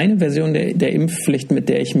gäbe eine Version der Impfpflicht, mit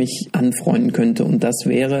der ich mich anfreunden könnte, und das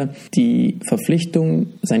wäre die Verpflichtung,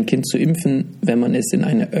 sein Kind zu impfen, wenn man es in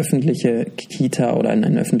eine öffentliche Kita oder in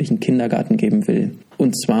einen öffentlichen Kindergarten geben will.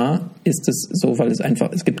 Und zwar ist es so, weil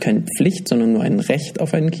es gibt keine Pflicht, sondern nur ein Recht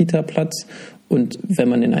auf einen Kita-Platz. Und wenn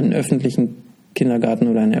man in einen öffentlichen Kindergarten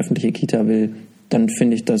oder eine öffentliche Kita will, dann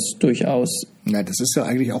finde ich das durchaus. Na, das ist ja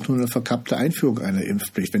eigentlich auch nur eine verkappte Einführung einer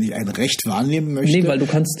Impfpflicht. Wenn ich ein Recht wahrnehmen möchte. Nee, weil du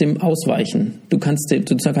kannst dem ausweichen. Du kannst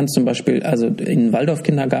zum Beispiel, also in den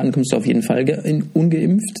Waldorf-Kindergarten kommst du auf jeden Fall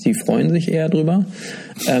ungeimpft. Die freuen sich eher drüber.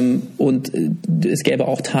 Und es gäbe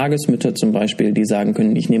auch Tagesmütter zum Beispiel, die sagen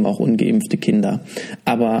können, ich nehme auch ungeimpfte Kinder.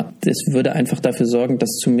 Aber das würde einfach dafür sorgen,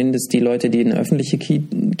 dass zumindest die Leute, die in öffentliche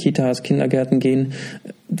Kitas, Kindergärten gehen,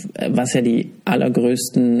 was ja die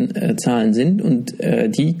allergrößten Zahlen sind, und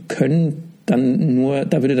die können dann nur,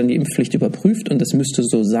 da würde dann die Impfpflicht überprüft und das müsste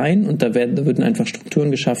so sein, und da würden einfach Strukturen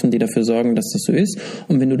geschaffen, die dafür sorgen, dass das so ist.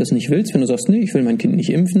 Und wenn du das nicht willst, wenn du sagst, nee, ich will mein Kind nicht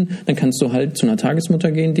impfen, dann kannst du halt zu einer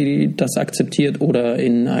Tagesmutter gehen, die das akzeptiert, oder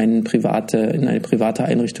in eine private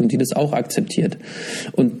Einrichtung, die das auch akzeptiert.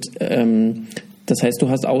 Und das heißt, du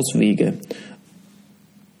hast Auswege.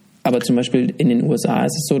 Aber zum Beispiel in den USA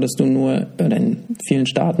ist es so, dass du oder in vielen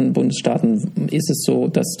Bundesstaaten ist es so,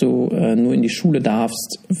 dass du nur in die Schule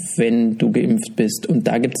darfst, wenn du geimpft bist. Und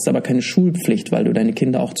da gibt es aber keine Schulpflicht, weil du deine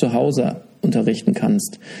Kinder auch zu Hause unterrichten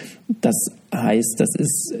kannst. Das heißt,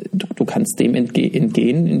 du kannst dem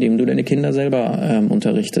entgehen, indem du deine Kinder selber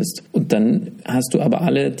unterrichtest. Und dann hast du aber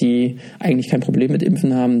alle, die eigentlich kein Problem mit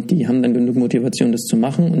Impfen haben, die haben dann genug Motivation, das zu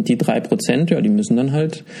machen. Und die 3%, ja, die müssen dann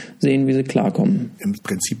halt sehen, wie sie klarkommen. Im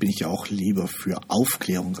Prinzip bin ich ja auch lieber für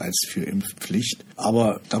Aufklärung als für Impfpflicht.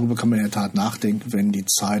 Aber darüber kann man in der Tat nachdenken, wenn die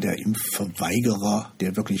Zahl der Impfverweigerer,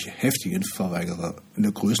 der wirklich heftigen Impfverweigerer,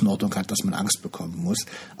 eine Größenordnung hat, dass man Angst bekommen muss.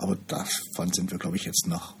 Aber davon sind wir, glaube ich, jetzt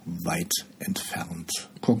noch weit entfernt.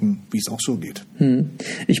 Gucken, wie es auch so geht.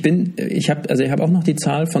 Ich habe auch noch die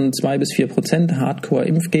Zahl von 2-4%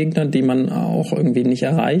 Hardcore-Impfgegner, die man auch irgendwie nicht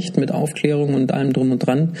erreicht mit Aufklärung und allem drum und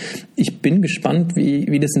dran. Ich bin gespannt,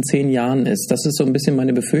 wie das in 10 Jahren ist. Das ist so ein bisschen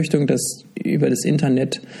meine Befürchtung, dass über das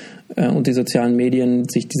Internet und die sozialen Medien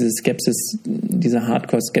sich diese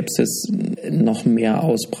Hardcore-Skepsis noch mehr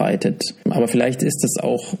ausbreitet. Aber vielleicht ist das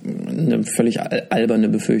auch eine völlig alberne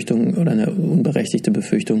Befürchtung oder eine unberechtigte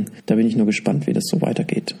Befürchtung. Da bin ich nur gespannt, wie das so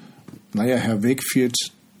weitergeht. Naja, Herr Wakefield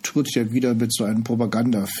tourt ja wieder mit so einem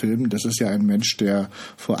Propagandafilm. Das ist ja ein Mensch, der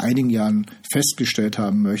vor einigen Jahren festgestellt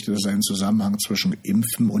haben möchte, dass es einen Zusammenhang zwischen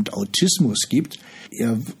Impfen und Autismus gibt.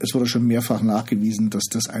 Es wurde schon mehrfach nachgewiesen, dass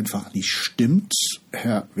das einfach nicht stimmt.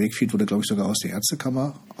 Herr Wakefield wurde, glaube ich, sogar aus der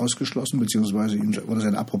Ärztekammer ausgeschlossen, beziehungsweise ihm wurde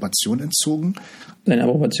seine Approbation entzogen. Seine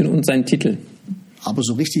Approbation und sein Titel. Aber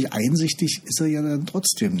so richtig einsichtig ist er ja dann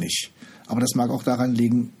trotzdem nicht. Aber das mag auch daran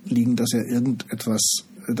liegen, dass er irgendetwas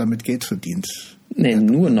damit Geld verdient. Nee,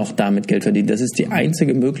 nur noch damit Geld verdient. Das ist die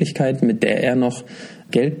einzige Möglichkeit, mit der er noch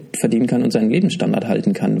Geld verdienen kann und seinen Lebensstandard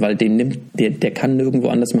halten kann, weil der kann nirgendwo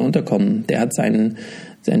anders mehr unterkommen. Der hat seine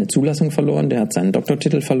Zulassung verloren, der hat seinen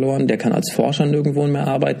Doktortitel verloren, der kann als Forscher nirgendwo mehr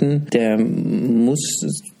arbeiten, der muss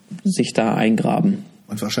sich da eingraben.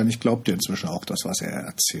 Und wahrscheinlich glaubt er inzwischen auch das, was er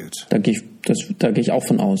erzählt. Da gehe ich auch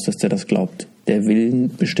von aus, dass der das glaubt. Der will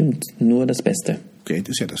bestimmt nur das Beste. Geld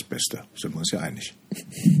ist ja das Beste, sind wir uns ja einig.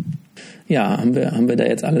 Ja, haben wir da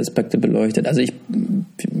jetzt alle Aspekte beleuchtet. Also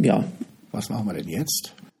ja. Was machen wir denn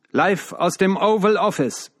jetzt? Live aus dem Oval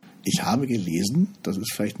Office. Ich habe gelesen, das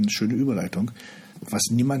ist vielleicht eine schöne Überleitung, was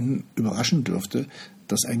niemanden überraschen dürfte,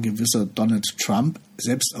 dass ein gewisser Donald Trump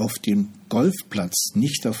selbst auf dem Golfplatz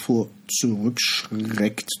nicht davor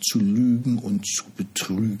zurückschreckt, zu lügen und zu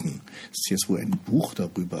betrügen. Es ist jetzt wohl ein Buch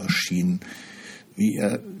darüber erschienen, wie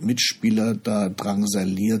er Mitspieler da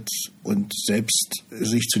drangsaliert und selbst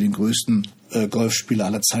sich zu den größten Golfspieler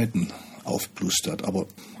aller Zeiten aufplustert. Aber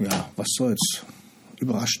ja, was soll's?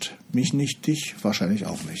 Überrascht mich nicht, dich wahrscheinlich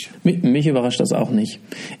auch nicht. Mich überrascht das auch nicht.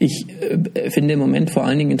 Ich finde im Moment vor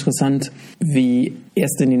allen Dingen interessant, wie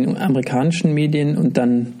erst in den amerikanischen Medien und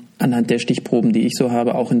dann anhand der Stichproben, die ich so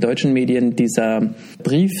habe, auch in deutschen Medien, dieser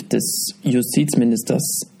Brief des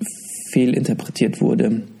Justizministers fehlinterpretiert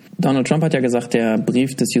wurde. Donald Trump hat ja gesagt, der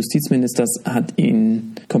Brief des Justizministers hat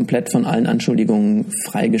ihn komplett von allen Anschuldigungen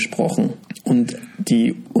freigesprochen. Und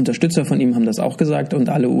die Unterstützer von ihm haben das auch gesagt und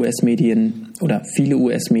alle US-Medien oder viele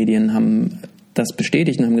US-Medien haben das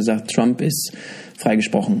bestätigt und haben gesagt, Trump ist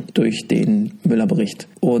freigesprochen durch den Müller-Bericht.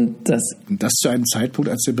 Und das zu einem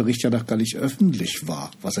Zeitpunkt, als der Bericht ja noch gar nicht öffentlich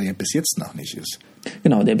war, was er ja bis jetzt noch nicht ist.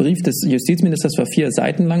 Genau, der Brief des Justizministers war 4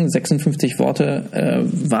 Seiten lang, 56 Worte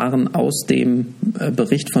waren aus dem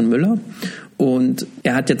Bericht von Müller. Und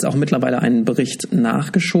er hat jetzt auch mittlerweile einen Bericht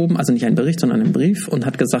nachgeschoben, also nicht einen Bericht, sondern einen Brief und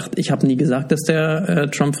hat gesagt, ich habe nie gesagt, dass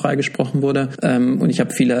der Trump freigesprochen wurde und ich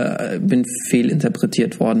bin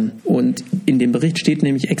fehlinterpretiert worden. Und in dem Bericht steht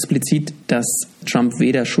nämlich explizit, dass Trump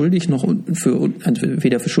weder für schuldig noch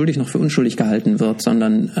für unschuldig gehalten wird,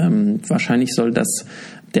 sondern wahrscheinlich soll das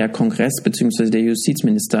der Kongress bzw. der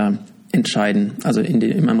Justizminister entscheiden. Also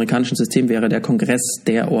im amerikanischen System wäre der Kongress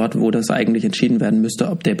der Ort, wo das eigentlich entschieden werden müsste,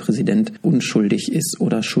 ob der Präsident unschuldig ist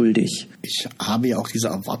oder schuldig. Ich habe ja auch diese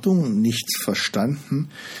Erwartung nicht verstanden.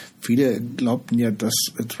 Viele glaubten ja, dass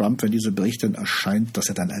Trump, wenn dieser Bericht dann erscheint, dass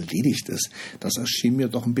er dann erledigt ist. Das erschien mir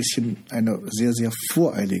doch ein bisschen eine sehr, sehr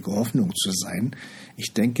voreilige Hoffnung zu sein.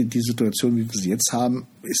 Ich denke, die Situation, wie wir sie jetzt haben,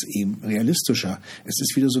 ist eben realistischer. Es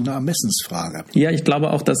ist wieder so eine Ermessensfrage. Ja, ich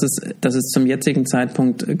glaube auch, dass es zum jetzigen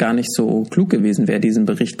Zeitpunkt gar nicht so klug gewesen wäre, diesen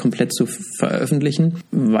Bericht komplett zu veröffentlichen,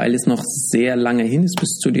 weil es noch sehr lange hin ist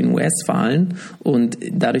bis zu den US-Wahlen. Und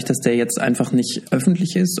dadurch, dass der jetzt einfach nicht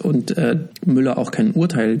öffentlich ist und Müller auch kein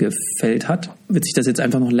Urteil gefällt hat, wird sich das jetzt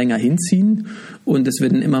einfach noch länger hinziehen und es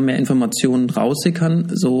werden immer mehr Informationen raussickern,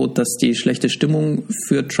 so dass die schlechte Stimmung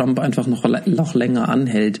für Trump einfach noch länger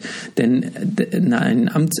anhält. Denn ein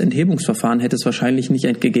Amtsenthebungsverfahren hätte es wahrscheinlich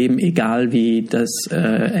nicht gegeben, egal wie das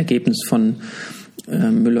Ergebnis von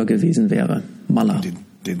Müller gewesen wäre. Maller.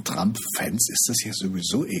 Den Trump-Fans ist das ja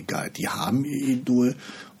sowieso egal. Die haben ihr Idol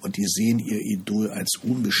und die sehen ihr Idol als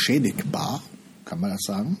unbeschädigbar. Kann man das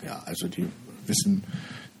sagen? Ja, also die wissen,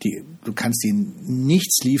 du kannst ihnen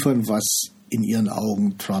nichts liefern, was in ihren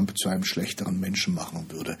Augen Trump zu einem schlechteren Menschen machen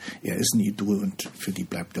würde. Er ist ein Idol und für die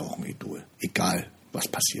bleibt er auch ein Idol. Egal, was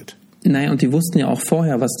passiert. Naja, und die wussten ja auch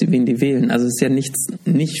vorher, wen die wählen. Also es ist ja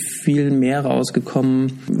nicht viel mehr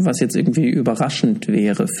rausgekommen, was jetzt irgendwie überraschend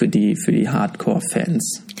wäre für die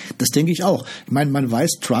Hardcore-Fans. Das denke ich auch. Ich meine, man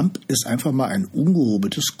weiß, Trump ist einfach mal ein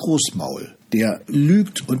ungehobetes Großmaul. Der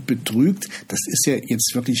lügt und betrügt. Das ist ja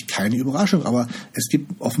jetzt wirklich keine Überraschung. Aber es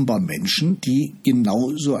gibt offenbar Menschen, die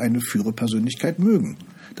genau so eine Führerpersönlichkeit mögen.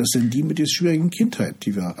 Das sind die mit der schwierigen Kindheit,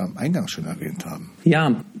 die wir am Eingang schon erwähnt haben.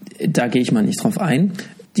 Ja, da gehe ich mal nicht drauf ein.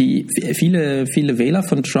 Viele Wähler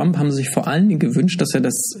von Trump haben sich vor allen Dingen gewünscht, dass er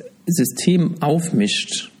das System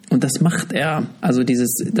aufmischt. Und das macht er. Also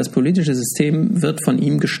das politische System wird von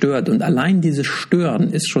ihm gestört. Und allein dieses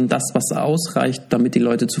Stören ist schon das, was ausreicht, damit die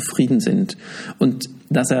Leute zufrieden sind. Und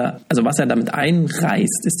was er damit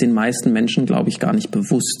einreißt, ist den meisten Menschen, glaube ich, gar nicht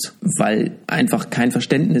bewusst, weil einfach kein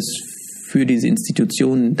Verständnis für diese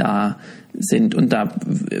Institutionen da sind. Und da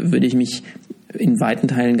würde ich mich in weiten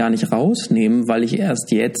Teilen gar nicht rausnehmen, weil ich erst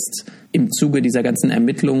jetzt im Zuge dieser ganzen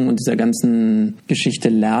Ermittlungen und dieser ganzen Geschichte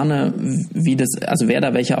lerne, wer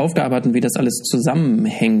da welche Aufgabe hat und wie das alles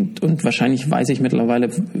zusammenhängt. Und wahrscheinlich weiß ich mittlerweile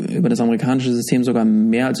über das amerikanische System sogar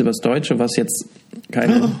mehr als über das deutsche, was jetzt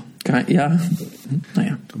naja.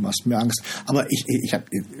 Du machst mir Angst. Aber ich habe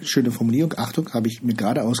schöne Formulierung, Achtung, habe ich mir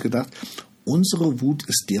gerade ausgedacht. Unsere Wut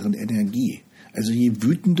ist deren Energie. Also je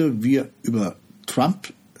wütender wir über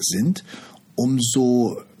Trump sind,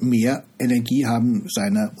 umso mehr Energie haben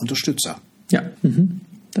seine Unterstützer. Ja,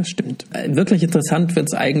 das stimmt. Wirklich interessant wird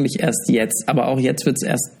es eigentlich erst jetzt, aber auch jetzt wird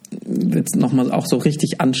es nochmal auch so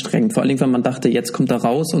richtig anstrengend. Vor allem, wenn man dachte, jetzt kommt er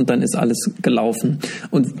raus und dann ist alles gelaufen.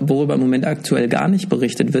 Und worüber im Moment aktuell gar nicht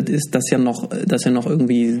berichtet wird, ist, dass ja noch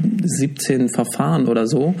irgendwie 17 Verfahren oder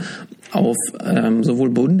so auf sowohl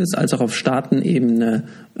Bundes- als auch auf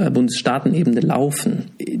Bundesstaatenebene laufen,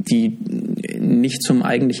 die nicht zum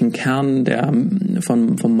eigentlichen Kern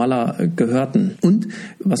von Mueller gehörten. Und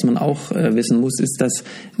was man auch wissen muss, ist, dass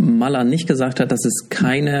Mueller nicht gesagt hat, dass es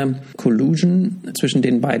keine Collusion zwischen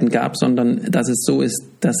den beiden gab, sondern dass es so ist,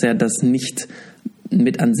 dass er das nicht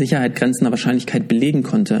mit an Sicherheit grenzender Wahrscheinlichkeit belegen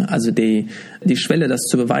konnte. Also die Schwelle, das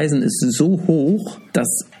zu beweisen, ist so hoch,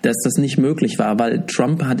 dass das nicht möglich war, weil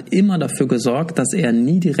Trump hat immer dafür gesorgt, dass er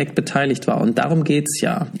nie direkt beteiligt war. Und darum geht's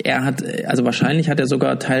ja. Wahrscheinlich hat er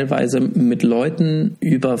sogar teilweise mit Leuten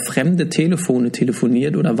über fremde Telefone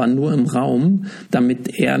telefoniert oder war nur im Raum,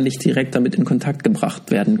 damit er nicht direkt damit in Kontakt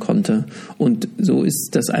gebracht werden konnte. Und so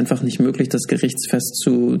ist das einfach nicht möglich, das gerichtsfest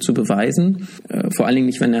zu beweisen. Vor allen Dingen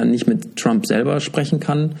nicht, wenn er nicht mit Trump selber sprechen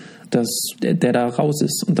kann, dass der da raus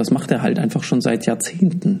ist. Und das macht er halt einfach schon seit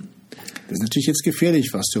Jahrzehnten. Das ist natürlich jetzt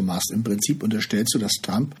gefährlich, was du machst. Im Prinzip unterstellst du, dass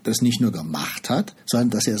Trump das nicht nur gemacht hat,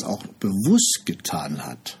 sondern dass er es auch bewusst getan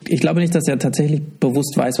hat. Ich glaube nicht, dass er tatsächlich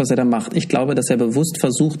bewusst weiß, was er da macht. Ich glaube, dass er bewusst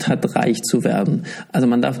versucht hat, reich zu werden. Also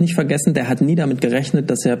man darf nicht vergessen, der hat nie damit gerechnet,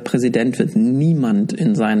 dass er Präsident wird. Niemand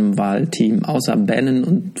in seinem Wahlteam, außer Bannon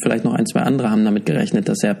und vielleicht noch 1, 2 andere, haben damit gerechnet,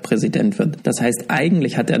 dass er Präsident wird. Das heißt,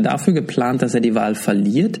 eigentlich hat er dafür geplant, dass er die Wahl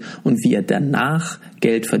verliert und wie er danach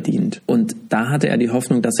Geld verdient. Und da hatte er die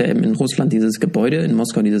Hoffnung, dass er eben in Moskau dieses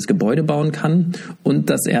Gebäude bauen kann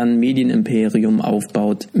und dass er ein Medienimperium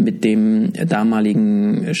aufbaut mit dem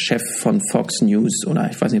damaligen Chef von Fox News,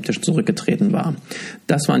 oder ich weiß nicht, ob der schon zurückgetreten war.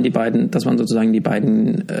 Das waren sozusagen die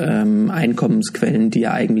beiden Einkommensquellen, die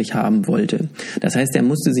er eigentlich haben wollte. Das heißt, er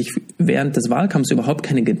musste sich während des Wahlkampfs überhaupt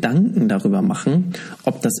keine Gedanken darüber machen,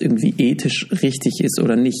 ob das irgendwie ethisch richtig ist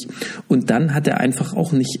oder nicht. Und dann hat er einfach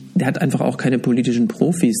auch keine politischen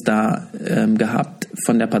Profis da gehabt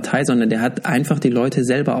von der Partei, sondern der hat einfach die Leute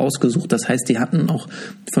selber ausgesucht. Das heißt, die hatten auch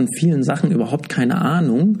von vielen Sachen überhaupt keine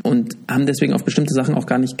Ahnung und haben deswegen auf bestimmte Sachen auch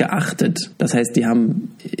gar nicht geachtet. Das heißt, die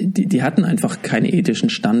hatten einfach keine ethischen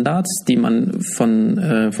Standards, die man von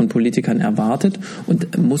Politikern erwartet und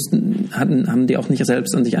haben die auch nicht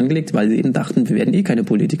selbst an sich angelegt, weil sie eben dachten, wir werden keine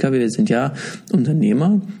Politiker, wir sind ja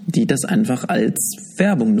Unternehmer, die das einfach als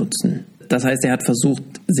Werbung nutzen. Das heißt, er hat versucht,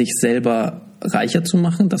 sich selber reicher zu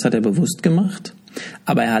machen, das hat er bewusst gemacht.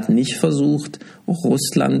 Aber er hat nicht versucht,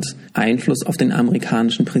 Russland Einfluss auf den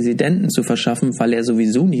amerikanischen Präsidenten zu verschaffen, weil er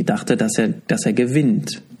sowieso nie dachte, dass er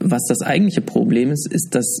gewinnt. Was das eigentliche Problem ist,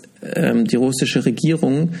 dass die russische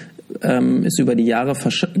Regierung es über die Jahre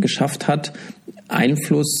geschafft hat,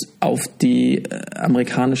 Einfluss auf die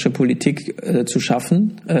amerikanische Politik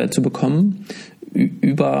zu bekommen,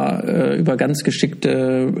 über ganz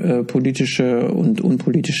geschickte politische und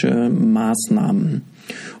unpolitische Maßnahmen.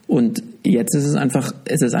 Und jetzt ist es einfach,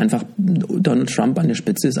 Donald Trump an der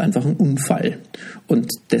Spitze ist einfach ein Unfall.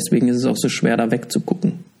 Und deswegen ist es auch so schwer, da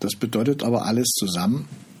wegzugucken. Das bedeutet aber alles zusammen.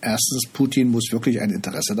 Erstens, Putin muss wirklich ein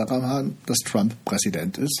Interesse daran haben, dass Trump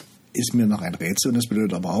Präsident ist. Ist mir noch ein Rätsel. Und das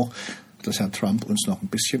bedeutet aber auch, dass Herr Trump uns noch ein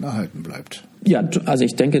bisschen erhalten bleibt. Ja, also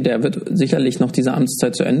ich denke, der wird sicherlich noch diese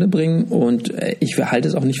Amtszeit zu Ende bringen und ich halte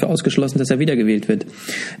es auch nicht für ausgeschlossen, dass er wiedergewählt wird.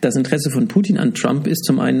 Das Interesse von Putin an Trump ist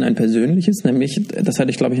zum einen ein persönliches, nämlich, das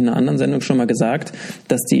hatte ich glaube ich in einer anderen Sendung schon mal gesagt,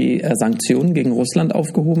 dass die Sanktionen gegen Russland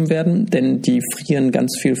aufgehoben werden, denn die frieren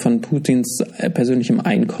ganz viel von Putins persönlichem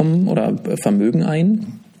Einkommen oder Vermögen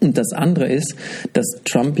ein. Und das andere ist, dass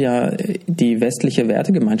Trump ja die westliche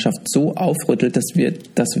Wertegemeinschaft so aufrüttelt, dass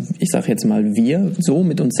ich sage jetzt mal, wir so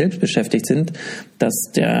mit uns selbst beschäftigt sind, dass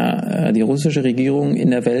die russische Regierung in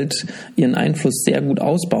der Welt ihren Einfluss sehr gut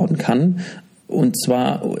ausbauen kann. Und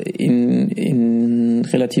zwar in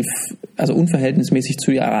relativ, also unverhältnismäßig zu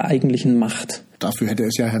ihrer eigentlichen Macht. Dafür hätte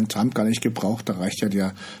es ja Herrn Trump gar nicht gebraucht. Da reicht ja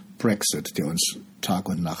der Brexit, der uns Tag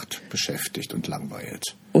und Nacht beschäftigt und langweilt.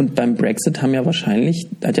 Und beim Brexit hat ja wahrscheinlich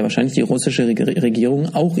die russische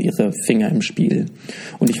Regierung auch ihre Finger im Spiel.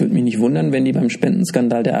 Und ich würde mich nicht wundern, wenn die beim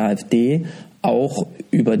Spendenskandal der AfD auch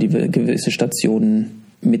über die gewisse Stationen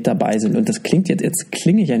mit dabei sind. Und das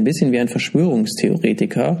klinge ich ein bisschen wie ein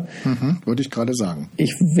Verschwörungstheoretiker. Würde ich gerade sagen.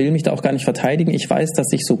 Ich will mich da auch gar nicht verteidigen. Ich weiß, dass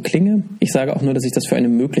ich so klinge. Ich sage auch nur, dass ich das für eine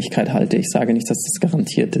Möglichkeit halte. Ich sage nicht, dass das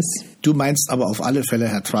garantiert ist. Du meinst aber auf alle Fälle,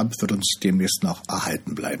 Herr Trump wird uns demnächst noch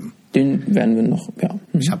erhalten bleiben. Den werden wir noch, ja.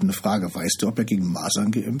 Ich habe eine Frage. Weißt du, ob er gegen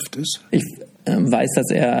Masern geimpft ist? Ich weiß,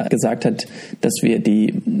 dass er gesagt hat, dass wir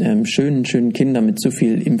die schönen Kinder mit zu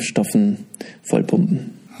viel Impfstoffen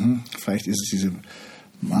vollpumpen. Vielleicht ist es diese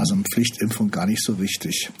Masernpflichtimpfung gar nicht so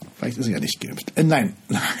wichtig. Vielleicht ist er ja nicht geimpft. Nein,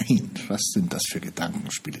 was sind das für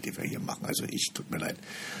Gedankenspiele, die wir hier machen? Also tut mir leid.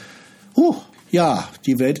 Ja,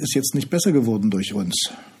 die Welt ist jetzt nicht besser geworden durch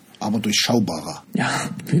uns, aber durchschaubarer.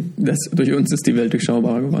 Ja, durch uns ist die Welt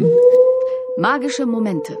durchschaubarer geworden. Magische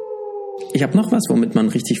Momente. Ich habe noch was, womit man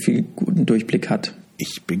richtig viel guten Durchblick hat.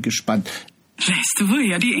 Ich bin gespannt. Weißt du,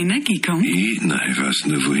 woher die Energie kommt? Nein, ich weiß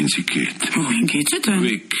nur, wohin sie geht. Wohin geht sie denn?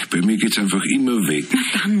 Weg. Bei mir geht's einfach immer weg. Na,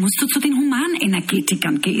 dann musst du zu den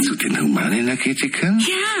Humanenergetikern gehen. Zu den Humanenergetikern?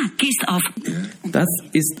 Ja, gehst auf. Das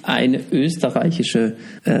ist eine österreichische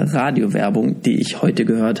Radiowerbung, die ich heute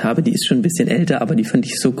gehört habe. Die ist schon ein bisschen älter, aber die fand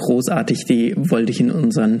ich so großartig, die wollte ich in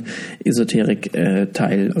unseren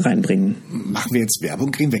Esoterik-Teil reinbringen. Machen wir jetzt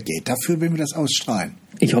Werbung? Kriegen wir Geld dafür, wenn wir das ausstrahlen?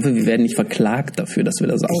 Ich hoffe, wir werden nicht verklagt dafür, dass wir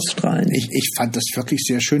das ausstrahlen. Ich fand das wirklich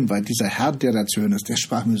sehr schön, weil dieser Herr, der da zu hören ist, der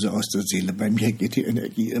sprach mir so aus der Seele. Bei mir geht die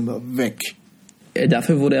Energie immer weg.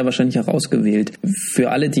 Dafür wurde er wahrscheinlich auch ausgewählt.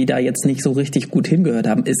 Für alle, die da jetzt nicht so richtig gut hingehört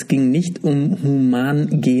haben, es ging nicht um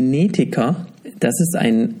Humangenetiker. Das ist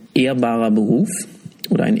ein ehrbarer Beruf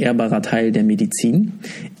oder ein ehrbarer Teil der Medizin.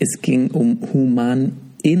 Es ging um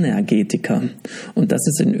Humanenergetiker. Und das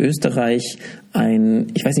ist in Österreich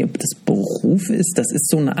ich weiß nicht, ob das Beruf ist, das ist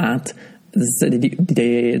so eine Art, das ist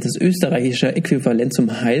das österreichische Äquivalent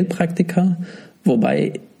zum Heilpraktiker,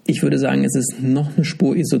 wobei ich würde sagen, es ist noch eine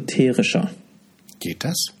Spur esoterischer. Geht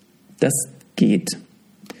das? Das geht.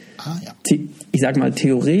 Ja. Ich sage mal,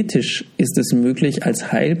 theoretisch ist es möglich,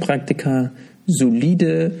 als Heilpraktiker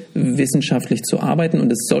solide wissenschaftlich zu arbeiten und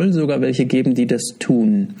es soll sogar welche geben, die das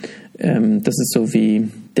tun. Das ist so wie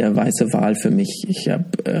der weiße Wal für mich. Ich habe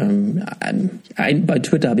bei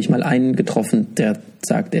Twitter habe ich mal einen getroffen, der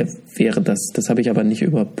sagt, er wäre das. Das habe ich aber nicht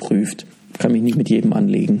überprüft. Kann mich nicht mit jedem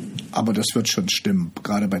anlegen. Aber das wird schon stimmen.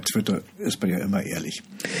 Gerade bei Twitter ist man ja immer ehrlich.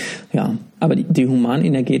 Ja, aber die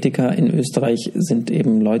Humanenergetiker in Österreich sind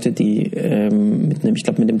eben Leute, die mit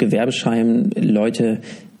dem Gewerbeschein Leute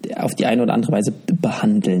auf die eine oder andere Weise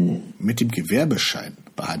behandeln. Mit dem Gewerbeschein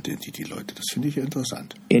behandeln die Leute. Das finde ich ja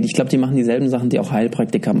interessant. Ja, ich glaube, die machen dieselben Sachen, die auch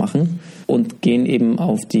Heilpraktiker machen und gehen eben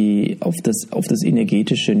auf das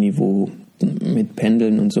energetische Niveau mit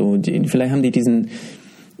Pendeln und so. Vielleicht haben die diesen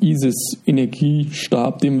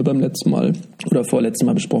ISIS-Energiestab, den wir beim letzten Mal oder vorletzten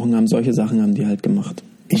Mal besprochen haben. Solche Sachen haben die halt gemacht.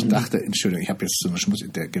 Ich dachte, Entschuldigung, ich habe jetzt zum Schluss,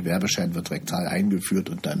 der Gewerbeschein wird rektal eingeführt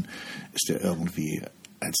und dann ist der irgendwie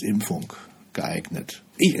als Impfung geeignet.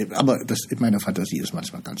 Aber das in meiner Fantasie ist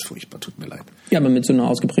manchmal ganz furchtbar, tut mir leid. Ja, aber mit so einer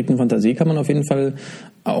ausgeprägten Fantasie kann man auf jeden Fall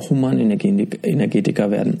auch Humanenergetiker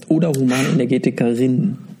werden. Oder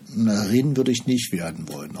Humanenergetikerin. Na, reden würde ich nicht werden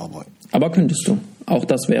wollen, aber könntest du. Auch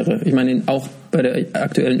das wäre. Ich meine, auch bei der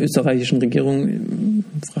aktuellen österreichischen Regierung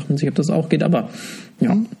fragt man sich, ob das auch geht, aber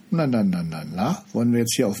ja. Na. Wollen wir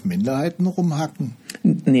jetzt hier auf Minderheiten rumhacken?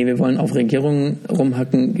 Nee, wir wollen auf Regierungen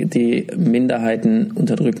rumhacken, die Minderheiten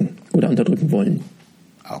unterdrücken oder unterdrücken wollen.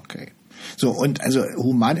 Okay. So, und also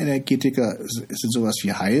Humanenergetiker sind sowas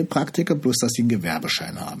wie Heilpraktiker, bloß dass sie einen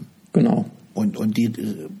Gewerbeschein haben. Genau. Und die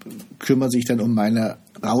kümmern sich dann um meine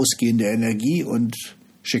rausgehende Energie und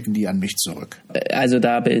schicken die an mich zurück. Also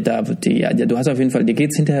du hast auf jeden Fall, dir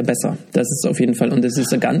geht's hinterher besser. Das ist auf jeden Fall, und es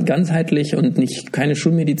ist ganzheitlich und keine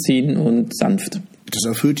Schulmedizin und sanft. Das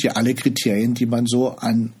erfüllt ja alle Kriterien, die man so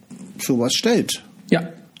an sowas stellt. Ja.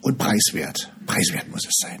 Und preiswert. Preiswert muss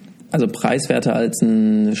es sein. Also preiswerter als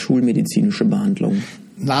eine schulmedizinische Behandlung.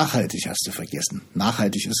 Nachhaltig hast du vergessen.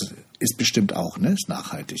 Nachhaltig ist bestimmt auch, ne? Ist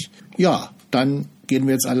nachhaltig. Ja, dann gehen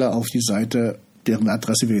wir jetzt alle auf die Seite, deren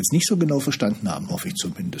Adresse wir jetzt nicht so genau verstanden haben, hoffe ich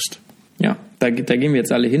zumindest. Ja, da gehen wir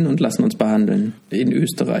jetzt alle hin und lassen uns behandeln. In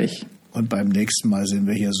Österreich. Und beim nächsten Mal sind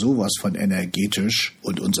wir hier sowas von energetisch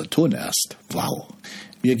und unser Ton erst. Wow.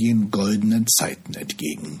 Wir gehen goldenen Zeiten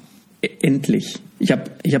entgegen. Endlich. Ich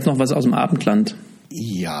hab noch was aus dem Abendland.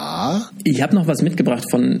 Ja. Ich habe noch was mitgebracht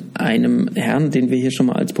von einem Herrn, den wir hier schon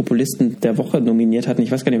mal als Populisten der Woche nominiert hatten.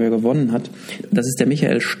 Ich weiß gar nicht, wer gewonnen hat. Das ist der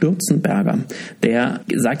Michael Stürzenberger. Der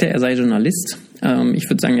sagt ja, er sei Journalist. Ich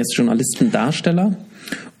würde sagen, er ist Journalistendarsteller.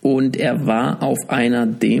 Und er war auf einer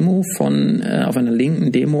Demo auf einer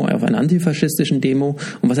linken Demo, auf einer antifaschistischen Demo.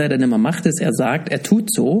 Und was er dann immer macht, ist, er sagt, er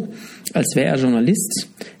tut so, als wäre er Journalist,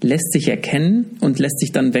 lässt sich erkennen und lässt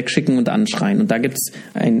sich dann wegschicken und anschreien. Und da gibt es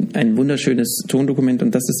ein wunderschönes Tondokument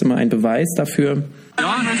und das ist immer ein Beweis dafür.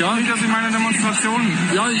 Ja, dass in meiner Demonstration.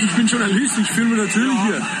 Ja, ich bin Journalist, ich filme natürlich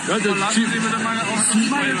hier. Ja,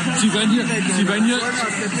 Sie werden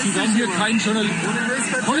hier kein Journalist.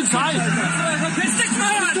 Polizei!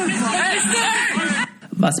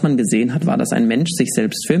 Was man gesehen hat, war, dass ein Mensch sich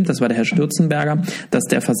selbst filmt, das war der Herr Stürzenberger, dass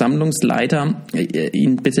der Versammlungsleiter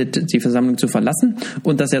ihn bittet, die Versammlung zu verlassen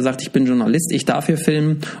und dass er sagt, ich bin Journalist, ich darf hier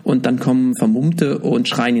filmen, und dann kommen Vermummte und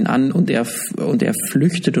schreien ihn an und er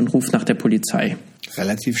flüchtet und ruft nach der Polizei.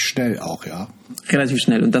 Relativ schnell auch, ja. Relativ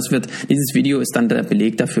schnell, und dieses Video ist dann der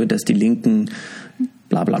Beleg dafür, dass die Linken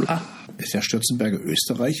bla bla bla. Ist der Stürzenberger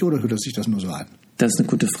Österreicher oder hört er sich das nur so an? Das ist eine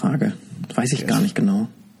gute Frage. Weiß ich gar nicht genau.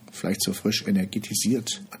 Vielleicht so frisch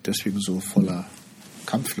energetisiert und deswegen so voller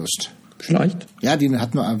Kampflust. Vielleicht? Ja, den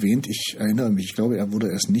hatten wir erwähnt. Ich erinnere mich, ich glaube, er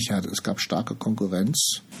wurde es nicht. Es gab starke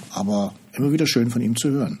Konkurrenz, aber immer wieder schön von ihm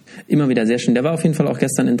zu hören. Immer wieder sehr schön. Der war auf jeden Fall auch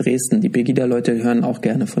gestern in Dresden. Die Pegida-Leute hören auch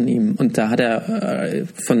gerne von ihm. Und da hat er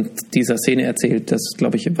von dieser Szene erzählt. Das,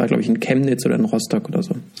 war, glaube ich, in Chemnitz oder in Rostock oder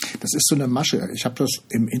so. Das ist so eine Masche. Ich habe das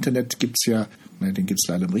im Internet, gibt's ja, den gibt's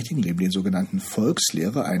leider im richtigen Leben, den sogenannten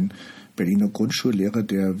Volkslehrer, ein Berliner Grundschullehrer,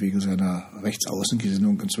 der wegen seiner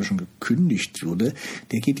Rechtsaußengesinnung inzwischen gekündigt wurde,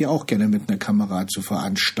 der geht ja auch gerne mit einer Kamera zu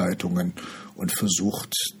Veranstaltungen und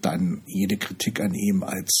versucht dann jede Kritik an ihm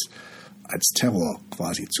als Terror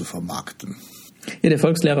quasi zu vermarkten. Ja, der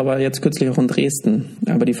Volkslehrer war jetzt kürzlich auch in Dresden,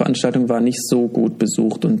 aber die Veranstaltung war nicht so gut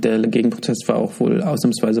besucht und der Gegenprotest war auch wohl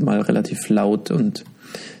ausnahmsweise mal relativ laut und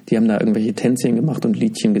die haben da irgendwelche Tänzchen gemacht und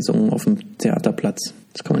Liedchen gesungen auf dem Theaterplatz.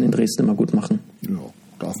 Das kann man in Dresden immer gut machen. Ja,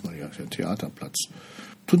 darf man ja, ist ja ein Theaterplatz.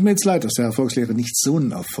 Tut mir jetzt leid, dass der Herr Volkslehrer nicht so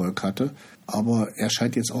einen Erfolg hatte, aber er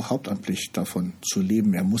scheint jetzt auch hauptamtlich davon zu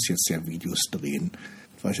leben. Er muss jetzt ja Videos drehen.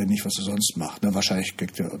 Ich weiß ja nicht, was er sonst macht. Wahrscheinlich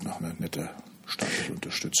kriegt er noch eine nette staatliche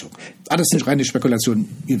Unterstützung. Das sind reine Spekulationen,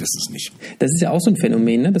 wir wissen es nicht. Das ist ja auch so ein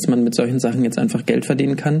Phänomen, ne? Dass man mit solchen Sachen jetzt einfach Geld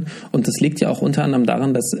verdienen kann. Und das liegt ja auch unter anderem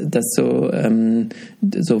daran, dass so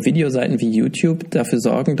Videoseiten wie YouTube dafür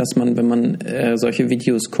sorgen, dass man, wenn man solche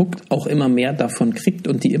Videos guckt, auch immer mehr davon kriegt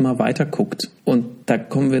und die immer weiter guckt. Und da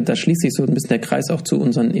schließt sich so ein bisschen der Kreis auch zu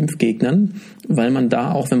unseren Impfgegnern, weil man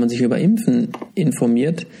da auch, wenn man sich über Impfen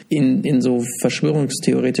informiert, in so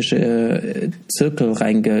verschwörungstheoretische Zirkel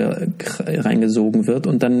reingesogen wird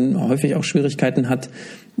und dann häufig auch Schwierigkeiten hat,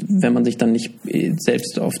 wenn man sich dann nicht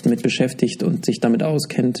selbst oft mit beschäftigt und sich damit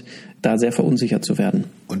auskennt, da sehr verunsichert zu werden.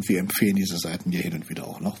 Und wir empfehlen diese Seiten ja hin und wieder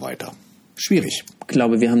auch noch weiter. Schwierig. Ich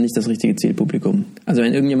glaube, wir haben nicht das richtige Zielpublikum. Also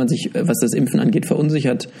wenn irgendjemand sich, was das Impfen angeht,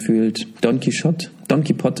 verunsichert fühlt,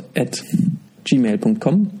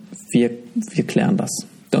 donkeypot@gmail.com. Wir klären das.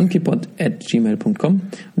 donkeypot@gmail.com.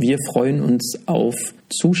 Wir freuen uns auf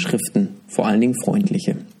Zuschriften, vor allen Dingen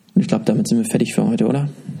freundliche. Und ich glaube, damit sind wir fertig für heute, oder?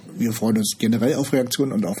 Wir freuen uns generell auf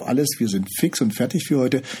Reaktionen und auf alles. Wir sind fix und fertig für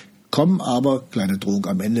heute. Kommen aber, kleine Drohung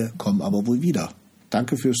am Ende, kommen aber wohl wieder.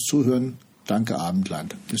 Danke fürs Zuhören. Danke,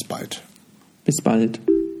 Abendland. Bis bald. Bis bald.